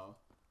mines, though.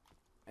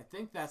 I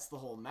think that's the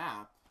whole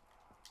map.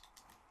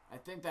 I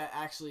think that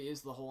actually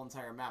is the whole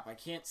entire map. I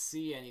can't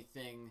see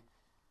anything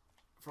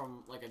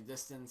from, like, a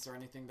distance or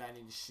anything that I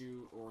need to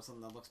shoot, or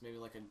something that looks maybe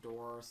like a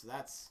door. So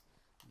that's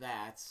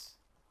that.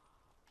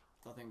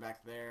 Nothing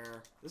back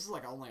there. This is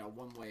like only a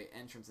one-way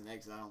entrance and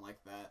exit. I don't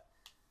like that.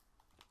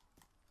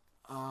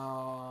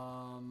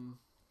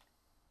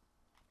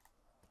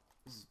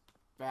 This is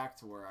back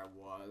to where I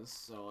was,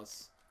 so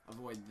let's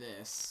avoid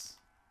this.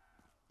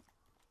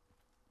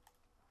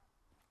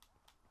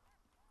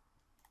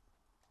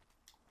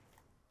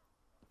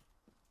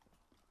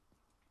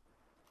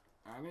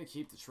 I'm gonna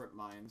keep the trip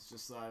mines,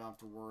 just so I don't have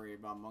to worry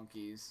about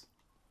monkeys.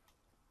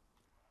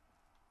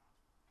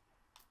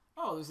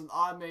 Oh, there's an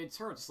odd-made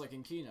turret, just like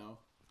in Kino.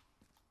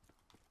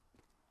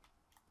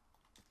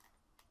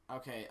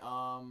 Okay,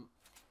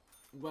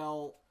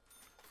 well,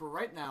 for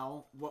right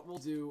now, what we'll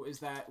do is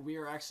that we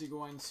are actually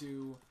going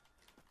to,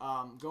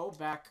 go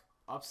back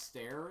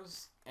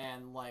upstairs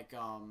and, like,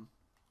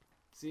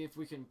 see if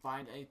we can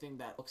find anything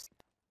that looks...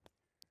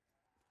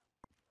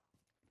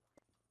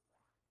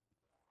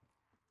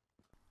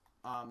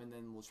 and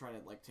then we'll try to,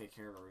 like, take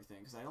care of everything,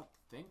 because I don't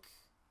think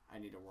I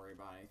need to worry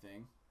about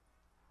anything.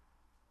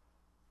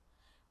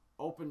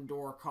 Open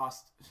door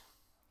cost...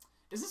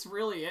 Is this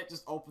really it?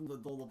 Just open the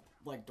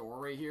like, door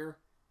right here?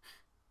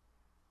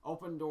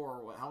 Open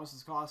door, what, how much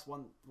does it cost?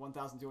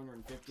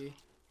 1,250?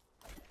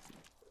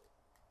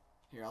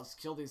 Here, I'll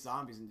just kill these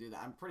zombies and do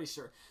that. I'm pretty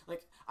sure.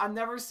 Like, I've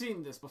never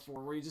seen this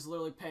before, where you just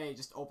literally pay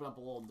just to open up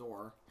a little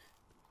door.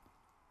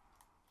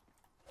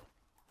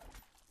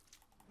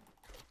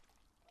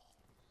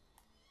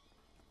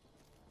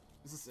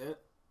 Is this it?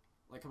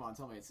 Like, come on,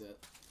 tell me it's it.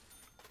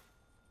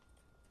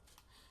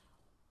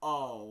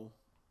 Oh.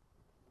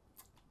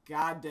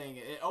 God dang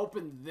it. It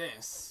opened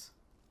this.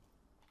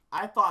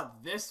 I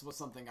thought this was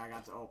something I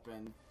got to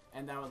open,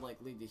 and that would,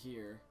 like, lead to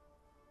here.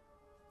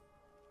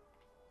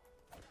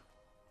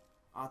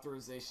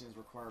 Authorization is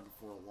required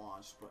before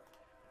launch, but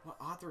what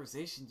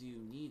authorization do you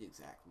need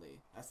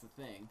exactly? That's the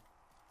thing.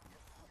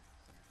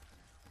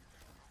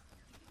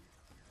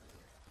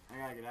 I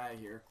gotta get out of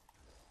here.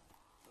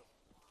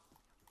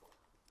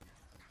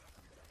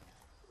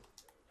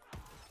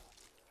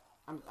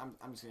 I'm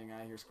just getting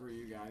out of here. Screw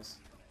you guys.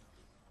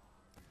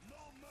 No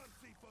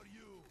mercy for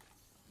you.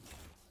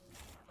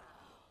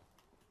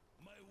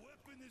 My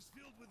weapon is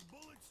filled with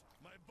bullets.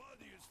 My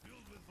body is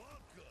filled with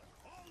vodka.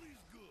 All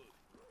is good.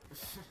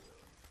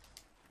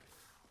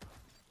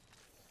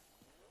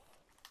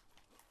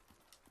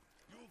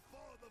 You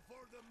fall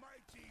before the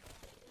mighty.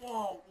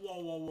 Whoa,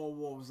 whoa, whoa, whoa,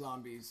 whoa,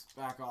 zombies.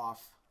 Back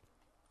off.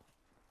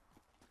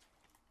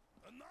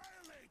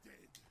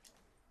 Annihilated.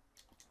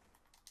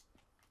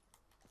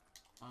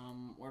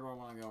 Where do I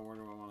want to go? Where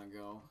do I want to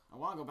go? I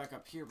want to go back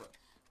up here, but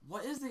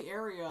what is the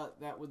area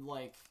that would,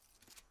 like,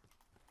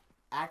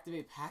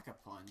 activate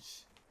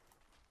Pack-a-Punch?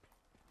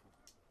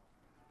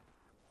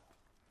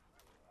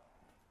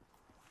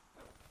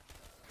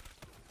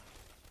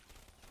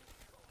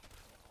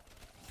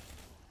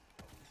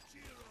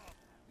 Cheer up.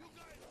 You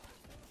guys are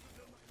closer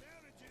than my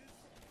marriages.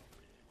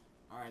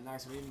 Alright,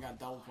 nice. We even got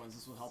double points.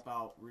 This will help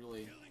out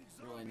really,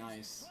 really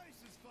nice.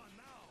 Twice as fun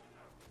now.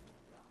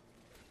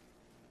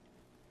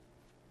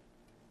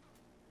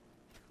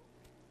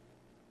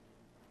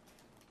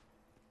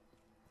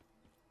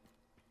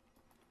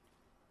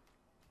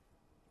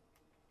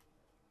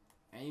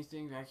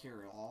 Anything back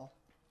here at all?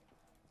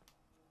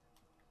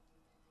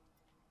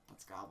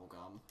 That's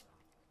gobblegum.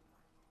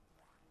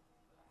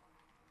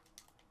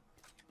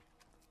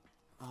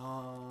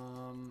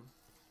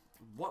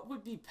 What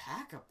would be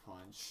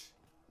Pack-a-Punch?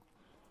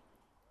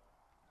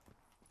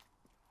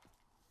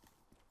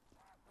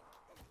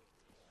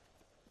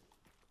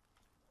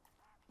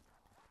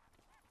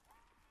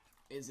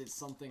 Is it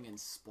something in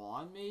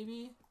Spawn,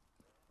 maybe?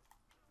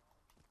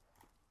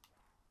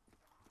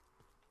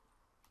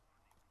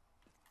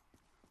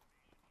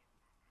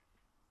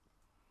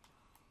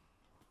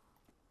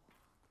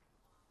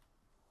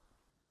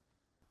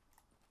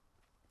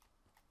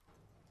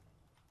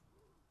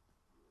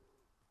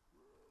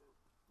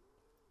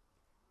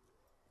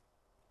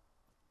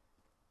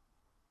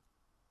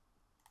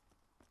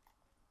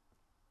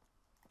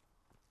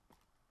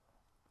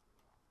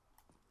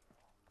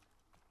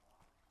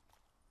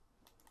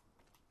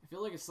 I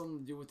feel like it's something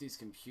to do with these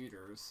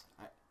computers.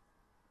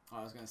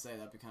 I was gonna say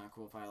that'd be kind of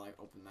cool if I, like,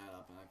 opened that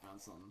up and I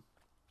found something.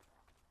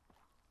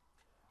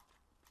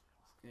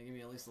 Gonna give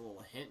me at least a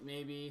little hint,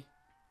 maybe?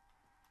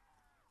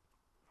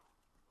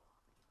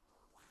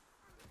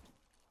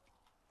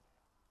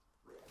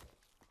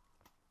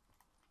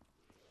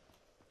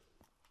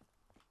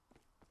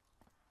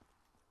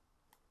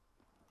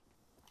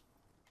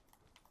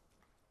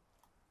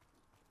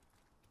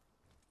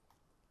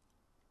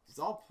 It's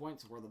all point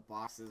to where the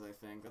box is, I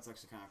think. That's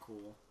actually kind of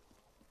cool.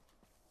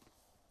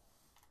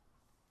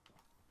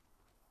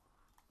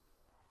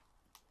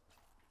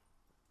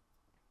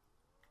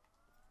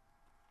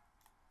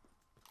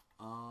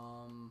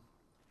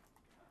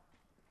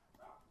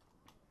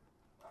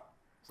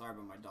 Sorry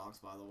about my dogs,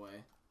 by the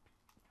way.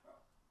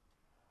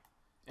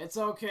 It's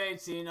okay,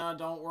 Tina.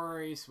 Don't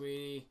worry,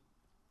 sweetie.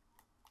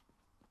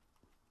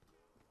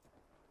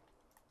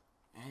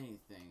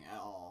 Anything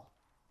at all.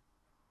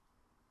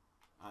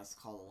 It's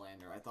called a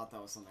lander. I thought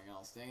that was something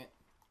else. Dang it.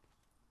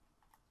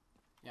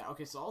 Yeah,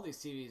 okay, so all these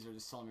TVs are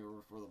just telling me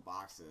where the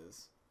box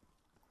is.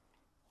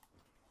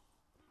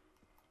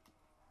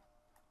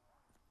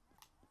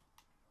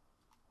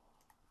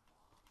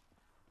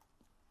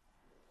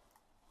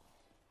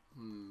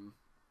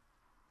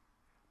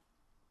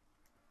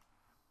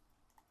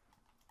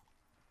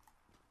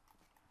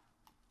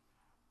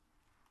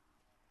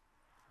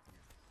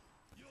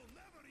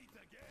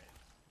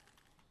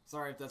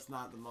 Sorry if that's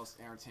not the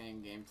most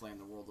entertaining gameplay in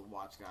the world to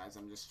watch, guys.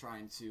 I'm just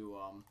trying to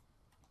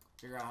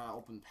figure out how to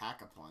open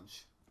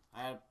Pack-a-Punch.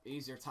 I had an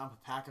easier time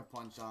with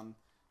Pack-a-Punch on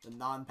the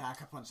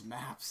non-Pack-a-Punch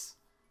maps.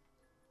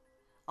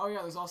 Oh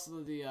yeah, there's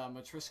also the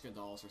Matryoshka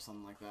dolls or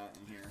something like that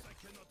in here. I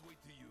cannot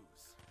wait to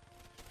use.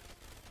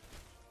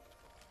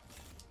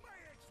 My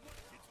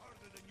ex-wife hits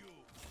harder than you.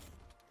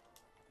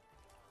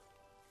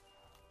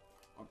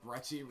 A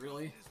Brecci,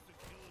 really? Is to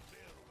kill a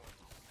bear once.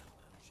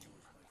 She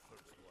was my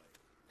first wife.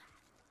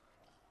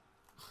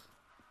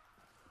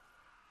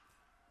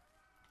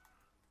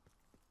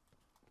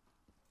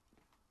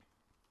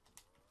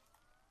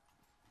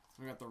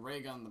 We got the ray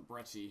gun and the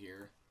Brecci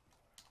here.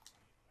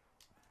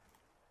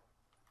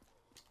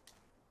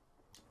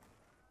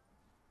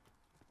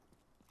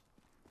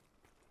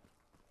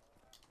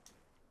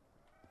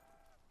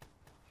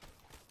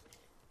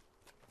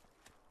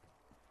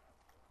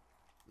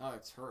 Oh,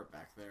 it's hurt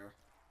back there.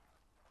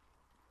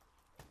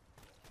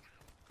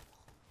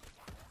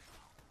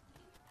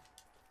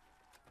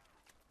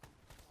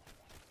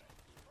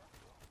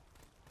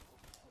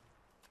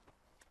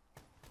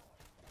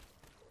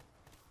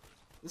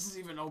 This is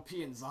even OP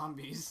in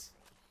zombies.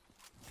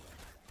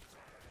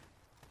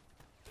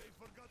 They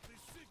forgot the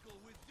sickle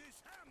with this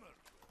hammer.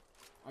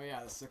 Oh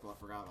yeah, the sickle, I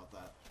forgot about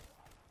that.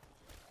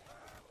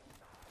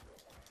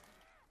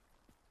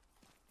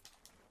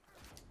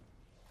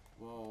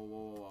 Whoa, whoa,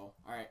 whoa, whoa.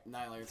 Alright,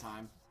 annihilator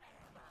time.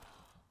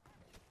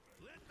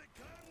 Let the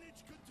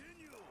carnage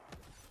continue.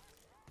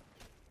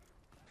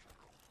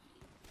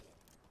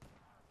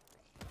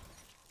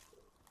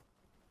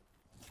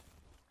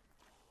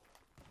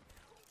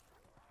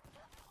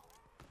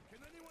 Can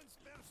anyone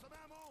spare some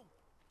ammo?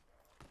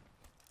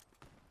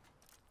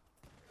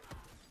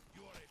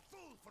 You are a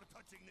fool for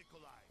touching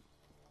Nikolai.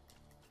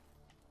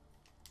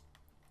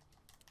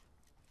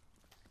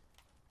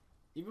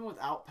 Even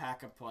without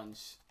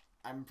Pack-a-Punch,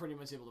 I'm pretty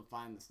much able to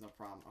find this, no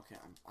problem. Okay,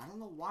 I don't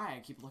know why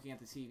I keep looking at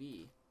the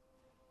TV.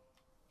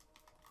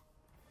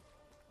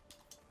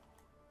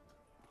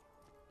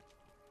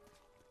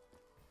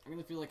 I'm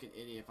gonna feel like an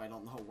idiot if I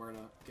don't know where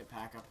to get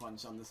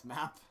Pack-a-Punch on this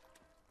map.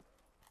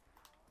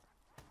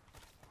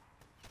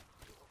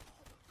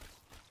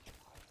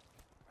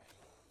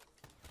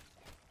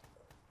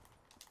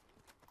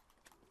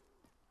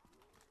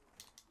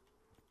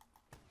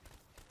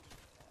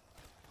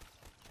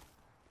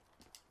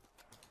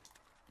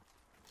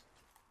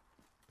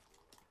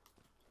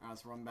 Alright,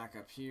 let's run back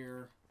up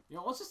here. You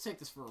know, let's just take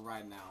this for a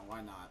ride now.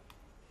 Why not?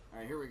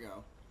 Alright, here we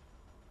go.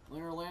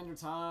 Lunar lander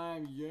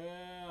time!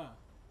 Yeah!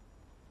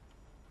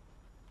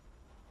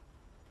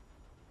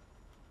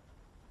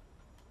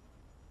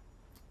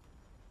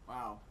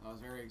 Wow, that was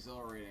very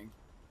exhilarating.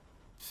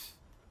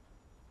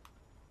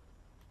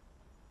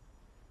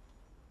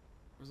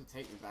 Where does it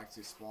take me back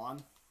to?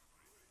 Spawn?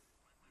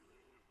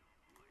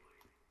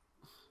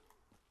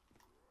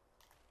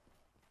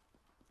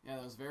 Yeah,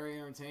 that was very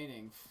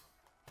entertaining.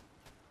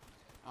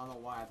 I don't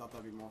know why, I thought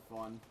that'd be more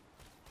fun.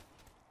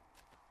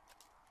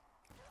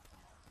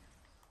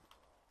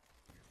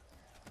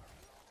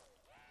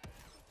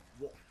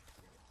 Whoa.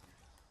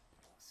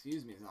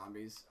 Excuse me,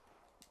 zombies.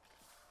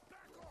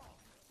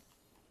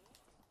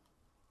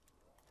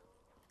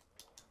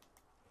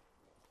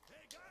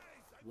 Hey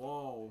guys,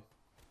 Whoa.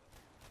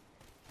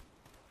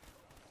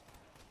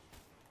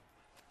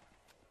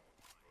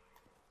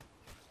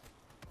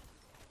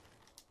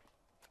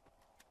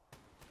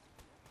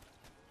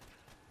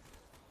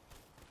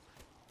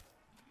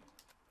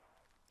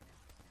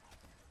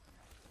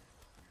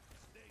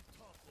 they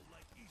topple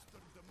like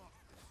Eastern democracies.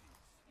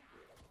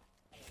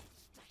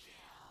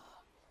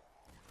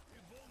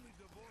 If only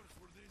the wars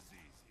were this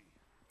easy.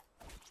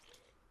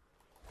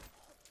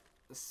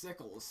 The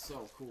sickle is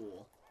so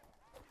cool.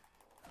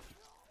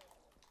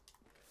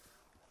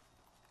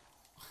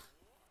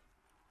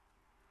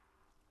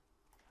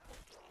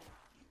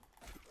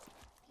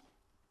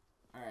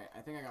 I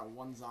think I got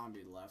one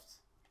zombie left.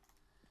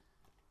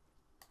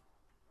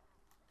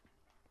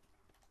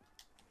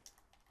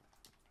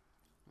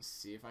 Let's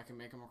see if I can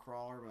make him a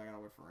crawler, but I gotta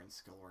wait for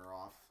skill wear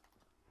off.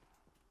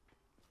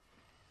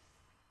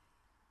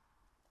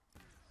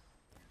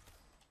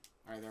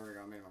 Alright, there we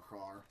go. I made him a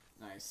crawler.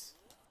 Nice.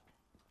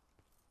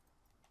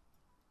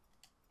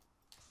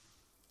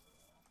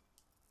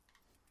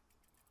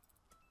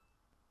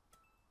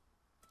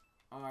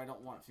 Oh, I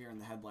don't want fear in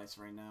the headlights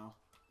right now.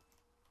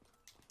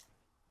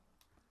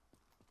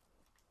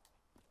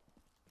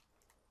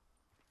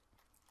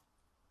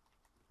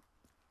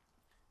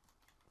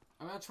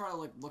 I'm gonna try to,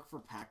 like, look for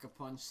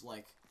Pack-a-Punch,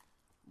 like,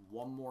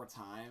 one more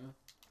time,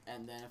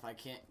 and then if I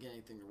can't get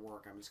anything to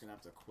work, I'm just gonna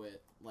have to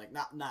quit. Like,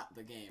 not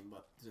the game,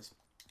 but just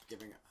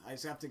I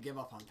just have to give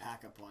up on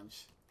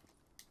Pack-a-Punch.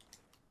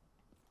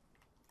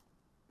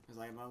 Because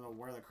I don't know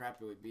where the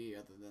crap it would be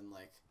other than,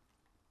 like...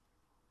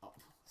 Oh,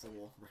 it's a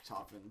little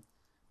Richtofen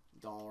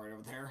doll right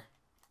over there.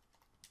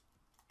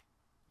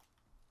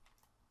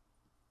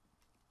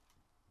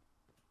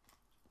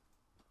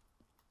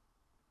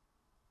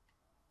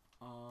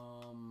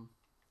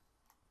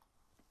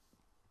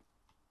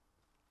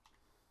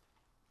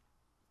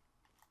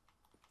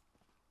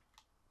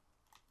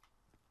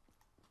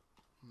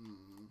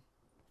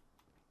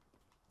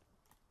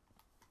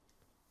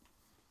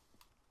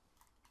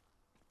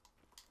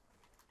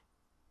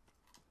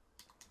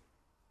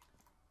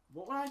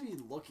 What would I be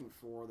looking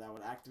for that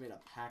would activate a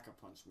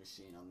Pack-a-Punch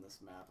machine on this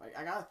map?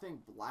 I gotta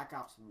think Black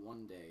Ops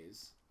 1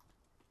 days.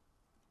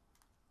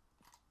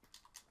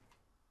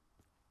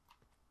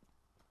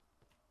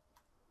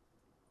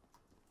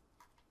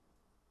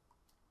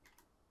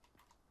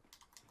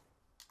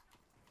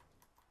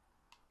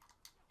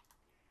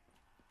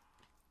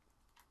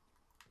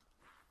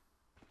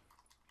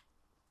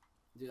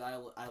 Dude, I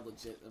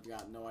legit have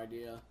got no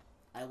idea.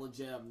 I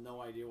legit have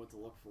no idea what to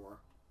look for.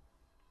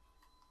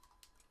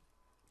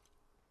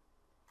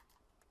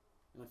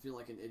 And I feel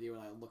like an idiot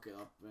when I look it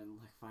up and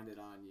like find it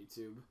on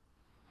YouTube.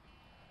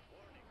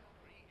 Warning,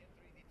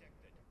 re-entry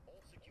detected.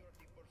 All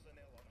security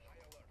personnel on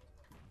high alert.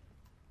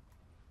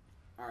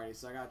 Alrighty,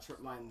 so I got a trip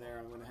mine there.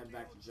 I'm gonna head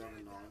back to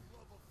Juggernaut.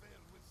 Love affair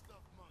with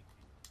Stuffed Monkey.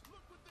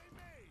 Look what they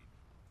made.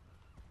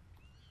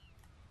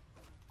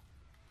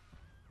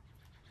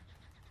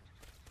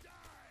 Die!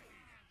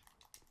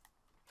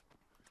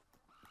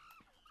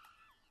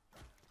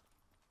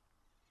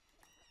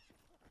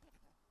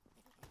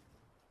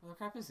 Where the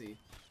crap is he?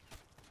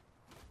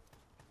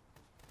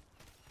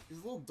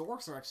 These little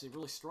dorks are actually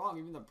really strong.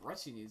 Even the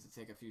Brecci needs to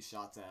take a few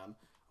shots at him.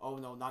 Oh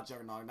no, not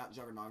Juggernaut, not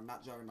Juggernaut,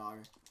 not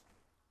Juggernaut.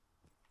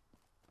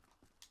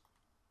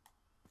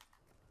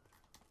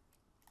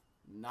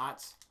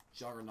 Not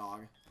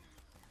Juggernaut.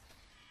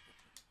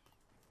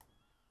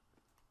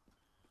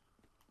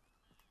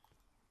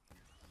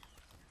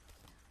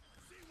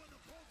 See what the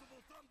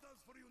portable thumb does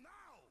for you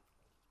now!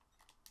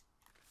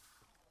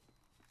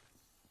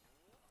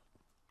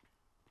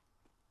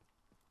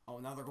 Oh,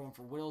 now they're going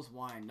for Widow's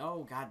Wine.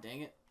 No, god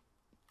dang it.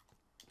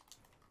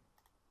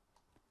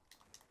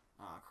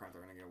 Ah, crap,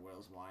 they're gonna get a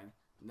Widow's Wine.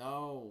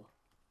 No!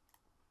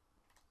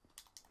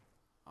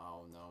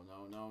 Oh, no,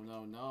 no, no,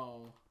 no,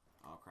 no.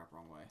 Oh, crap,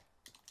 wrong way.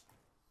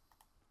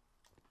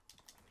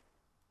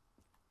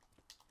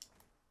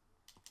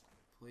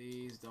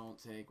 Please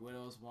don't take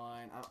Widow's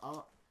Wine.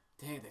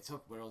 Dang it, they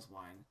took Widow's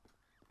Wine.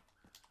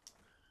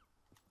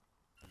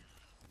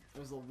 It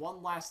was the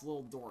one last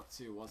little dork,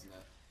 too, wasn't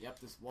it? Yep,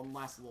 this one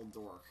last little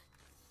dork.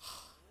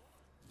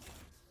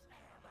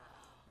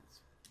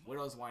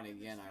 Widow's Wine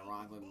again,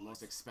 ironically, the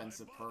most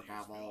expensive perk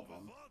out of all of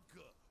them.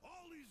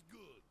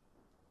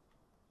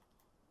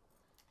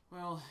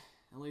 Well,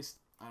 at least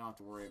I don't have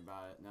to worry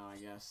about it now, I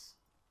guess.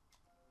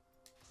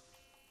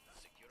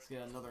 Let's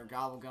get another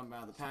Gobble Gum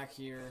out of the pack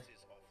here.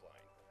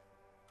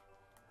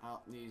 I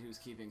don't need who's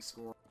keeping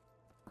score.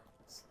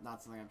 It's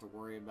not something I have to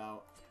worry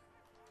about.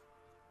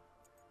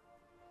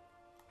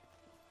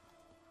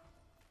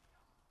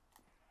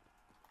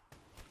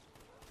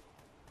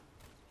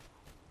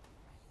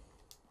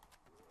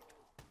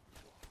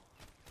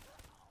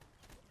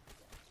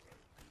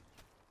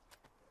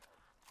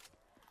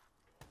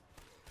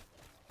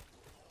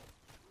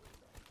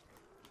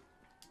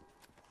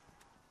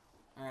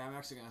 Alright, I'm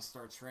actually gonna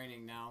start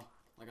training now.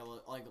 Like I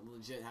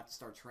legit have to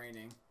start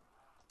training.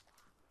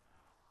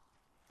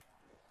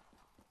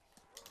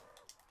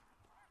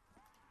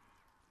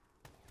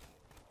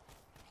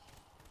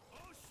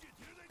 Oh shit,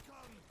 here they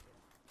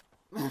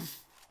come!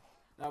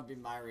 That would be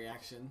my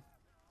reaction.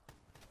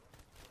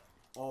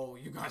 Oh,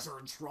 you guys are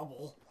in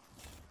trouble.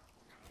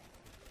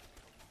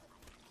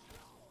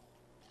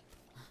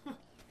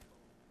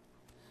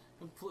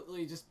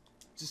 Completely just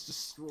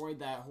destroyed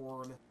that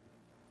horde.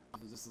 It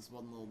was just this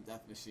one little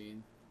death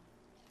machine.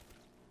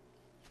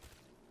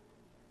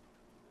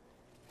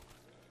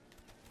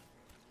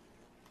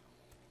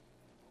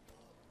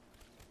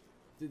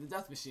 Dude, the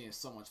death machine is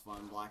so much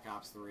fun in Black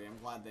Ops 3. I'm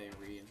glad they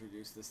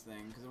reintroduced this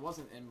thing, because it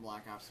wasn't in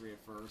Black Ops 3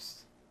 at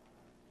first.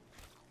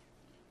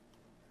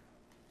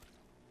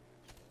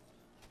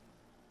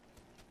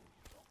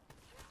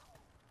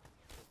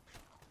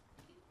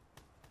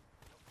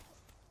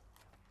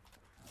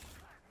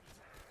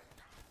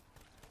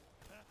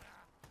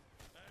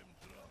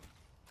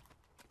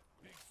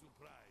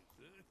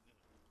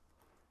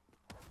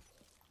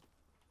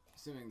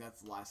 Assuming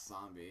that's the last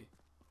zombie.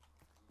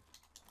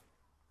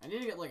 I need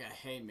to get like a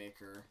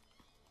haymaker.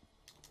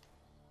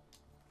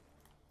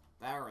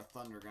 That or a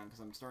thunder gun, because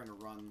I'm starting to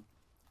run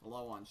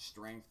low on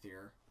strength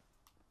here.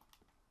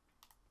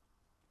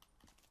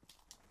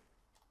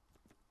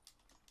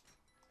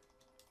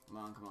 Come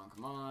on, come on,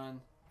 come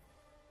on.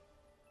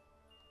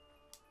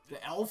 The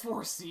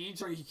L4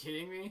 Siege? Are you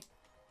kidding me?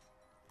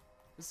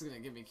 This is gonna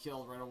get me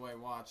killed right away,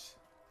 watch.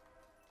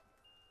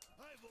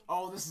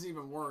 Oh, this is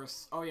even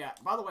worse. Oh yeah,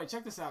 by the way,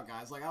 check this out,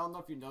 guys. Like, I don't know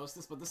if you noticed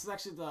this, but this is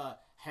actually the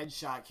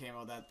headshot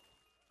camo that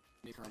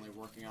I'm currently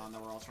working on,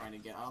 that we're all trying to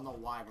get. I don't know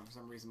why, but for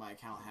some reason my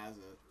account has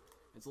it.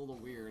 It's a little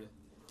weird.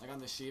 Like on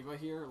the Shiva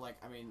here, like,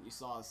 I mean, you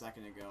saw a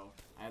second ago,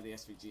 I have the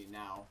SVG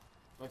now.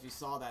 But if you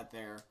saw that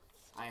there,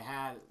 I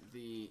had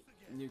the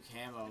new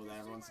camo that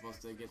everyone's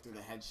supposed to get through the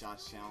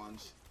headshots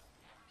challenge.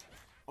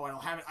 Oh, I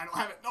don't have it, I don't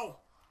have it, no!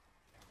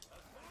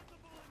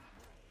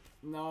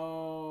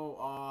 No,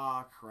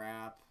 aw,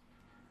 crap.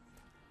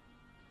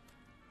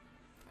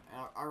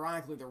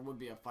 Ironically, there would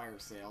be a fire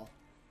sale.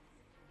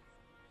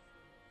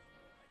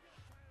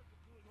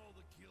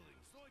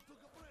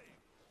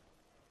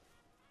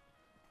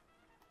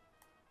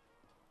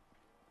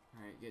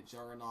 Alright, get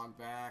Juggernog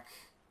back.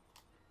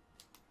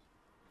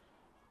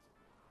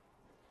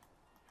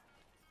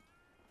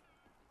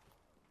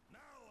 Now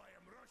I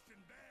am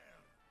Russian Bear.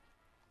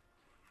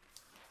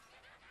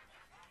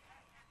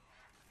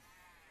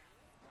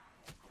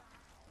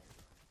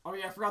 Oh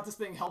yeah, I forgot this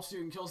thing helps you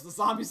and kills the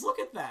zombies. Look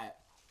at that!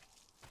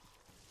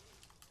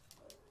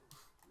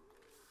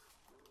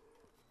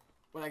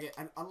 What I get?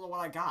 I don't know what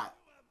I got.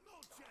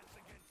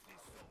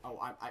 Oh,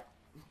 I...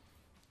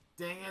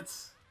 Dang it!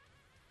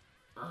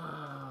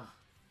 Ugh.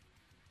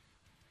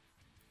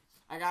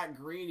 I got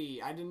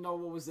greedy. I didn't know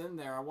what was in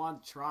there. I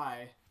wanted to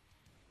try.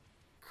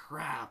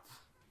 Crap.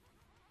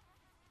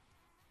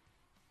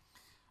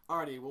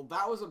 Alrighty, well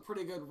that was a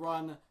pretty good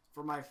run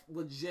for my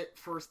legit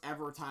first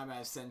ever time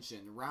at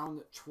Ascension.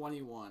 Round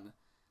 21.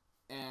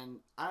 And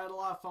I had a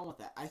lot of fun with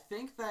that. I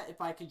think that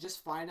if I could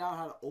just find out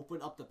how to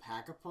open up the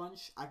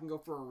Pack-a-Punch, I can go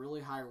for a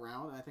really high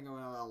round, and I think I'm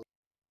going to have a lot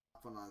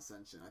of fun on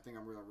Ascension. I think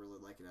I'm going to really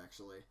like it,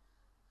 actually.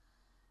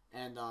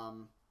 And,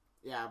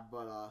 yeah,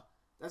 but,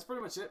 that's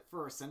pretty much it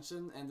for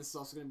Ascension, and this is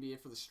also going to be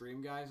it for the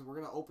stream, guys. We're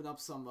going to open up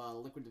some,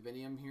 Liquid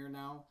Divinium here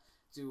now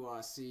to,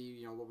 see,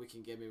 you know, what we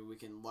can get. Maybe we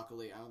can,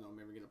 luckily, I don't know,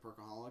 maybe get a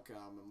Perkaholic.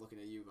 I'm looking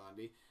at you,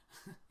 Gandhi.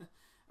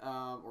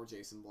 Or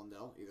Jason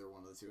Blundell, either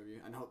one of the two of you.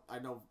 I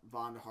know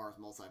Von Harth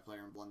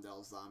multiplayer and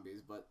Blundell's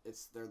zombies, but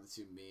they're the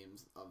two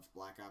memes of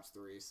Black Ops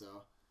 3,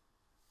 so.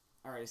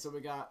 Alright, so we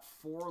got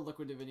 4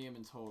 Liquid Divinium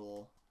in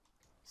total.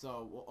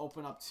 So we'll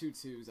open up 2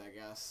 twos, I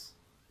guess.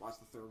 Watch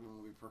the third one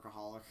will be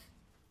Perkaholic.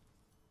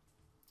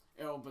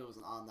 Oh, but it was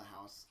on the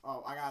house.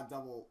 Oh, I got a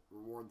double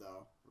reward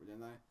though,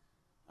 didn't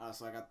I?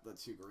 So I got the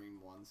 2 green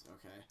ones,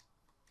 okay.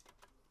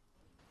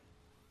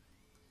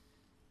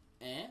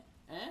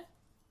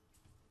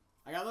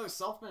 I got another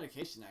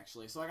self-medication,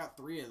 actually, so I got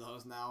 3 of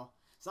those now.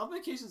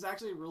 Self-medication is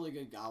actually a really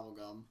good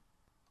gobblegum.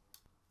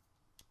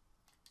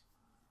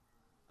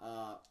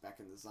 Back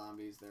in the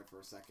zombies there for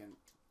a second.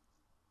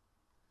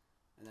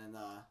 And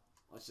then,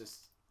 let's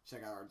just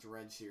check out our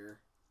dredge here.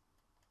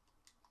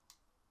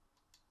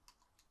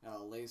 Got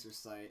a laser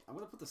sight. I'm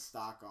gonna put the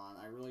stock on.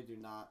 I really do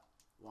not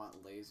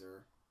want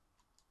laser.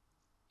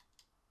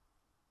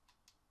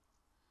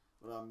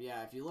 But,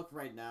 yeah, if you look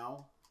right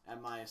now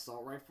at my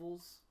assault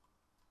rifles,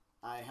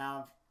 I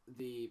have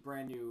the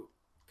brand new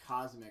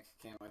Cosmic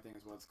camo, I think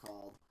is what it's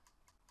called,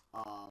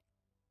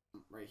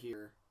 right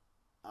here,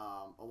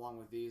 along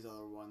with these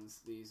other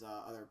ones, these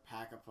other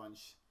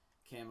Pack-a-Punch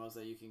camos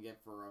that you can get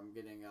for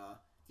getting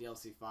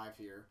DLC 5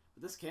 here.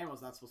 But this camo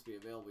is not supposed to be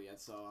available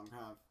yet, so I'm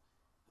kind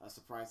of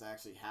surprised I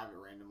actually have it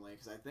randomly,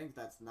 because I think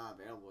that's not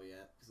available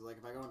yet. Because like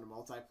if I go into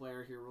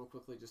multiplayer here real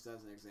quickly, just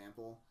as an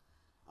example,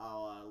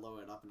 I'll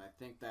load it up, and I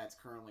think that's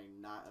currently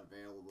not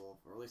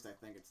available, or at least I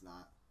think it's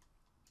not.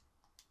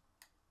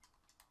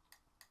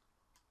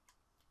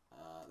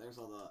 There's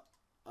all the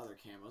other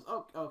camos.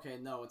 Oh, okay,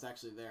 no, it's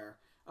actually there.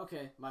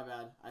 Okay, my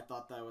bad. I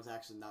thought that was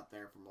actually not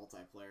there for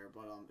multiplayer,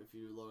 but if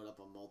you load it up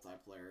on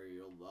multiplayer,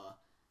 you'll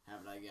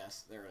have it, I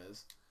guess. There it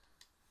is.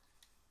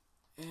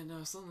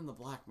 And something in the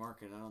black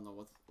market. I don't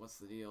know what's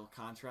the deal.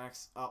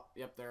 Contracts. Oh,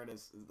 yep, there it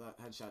is. The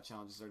headshot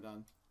challenges are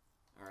done.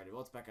 Alrighty, well,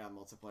 let's back out of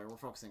multiplayer. We're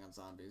focusing on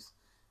zombies.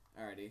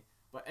 Alrighty.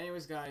 But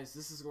anyways, guys,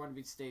 this is going to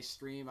be today's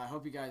stream. I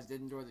hope you guys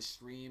did enjoy the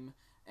stream.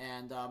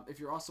 And if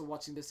you're also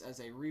watching this as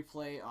a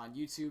replay on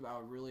YouTube, I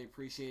would really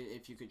appreciate it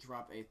if you could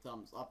drop a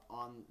thumbs up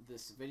on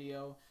this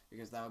video,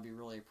 because that would be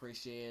really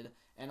appreciated.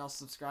 And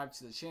also subscribe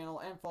to the channel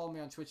and follow me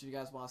on Twitch if you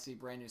guys want to see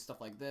brand new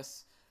stuff like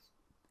this.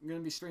 I'm going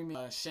to be streaming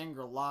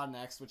Shangri-La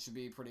next, which should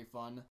be pretty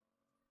fun.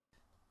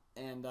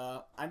 And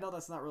I know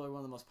that's not really one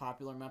of the most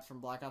popular maps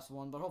from Black Ops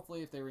 1, but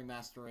hopefully if they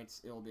remaster it,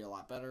 it'll be a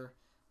lot better.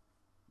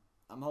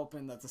 I'm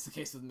hoping that this is the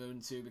case with Moon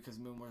too, because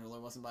Moon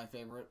really wasn't my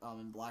favorite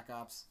in Black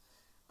Ops.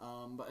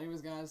 But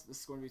anyways, guys, this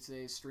is going to be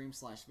today's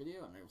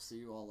stream/video, and I will see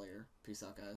you all later. Peace out, guys.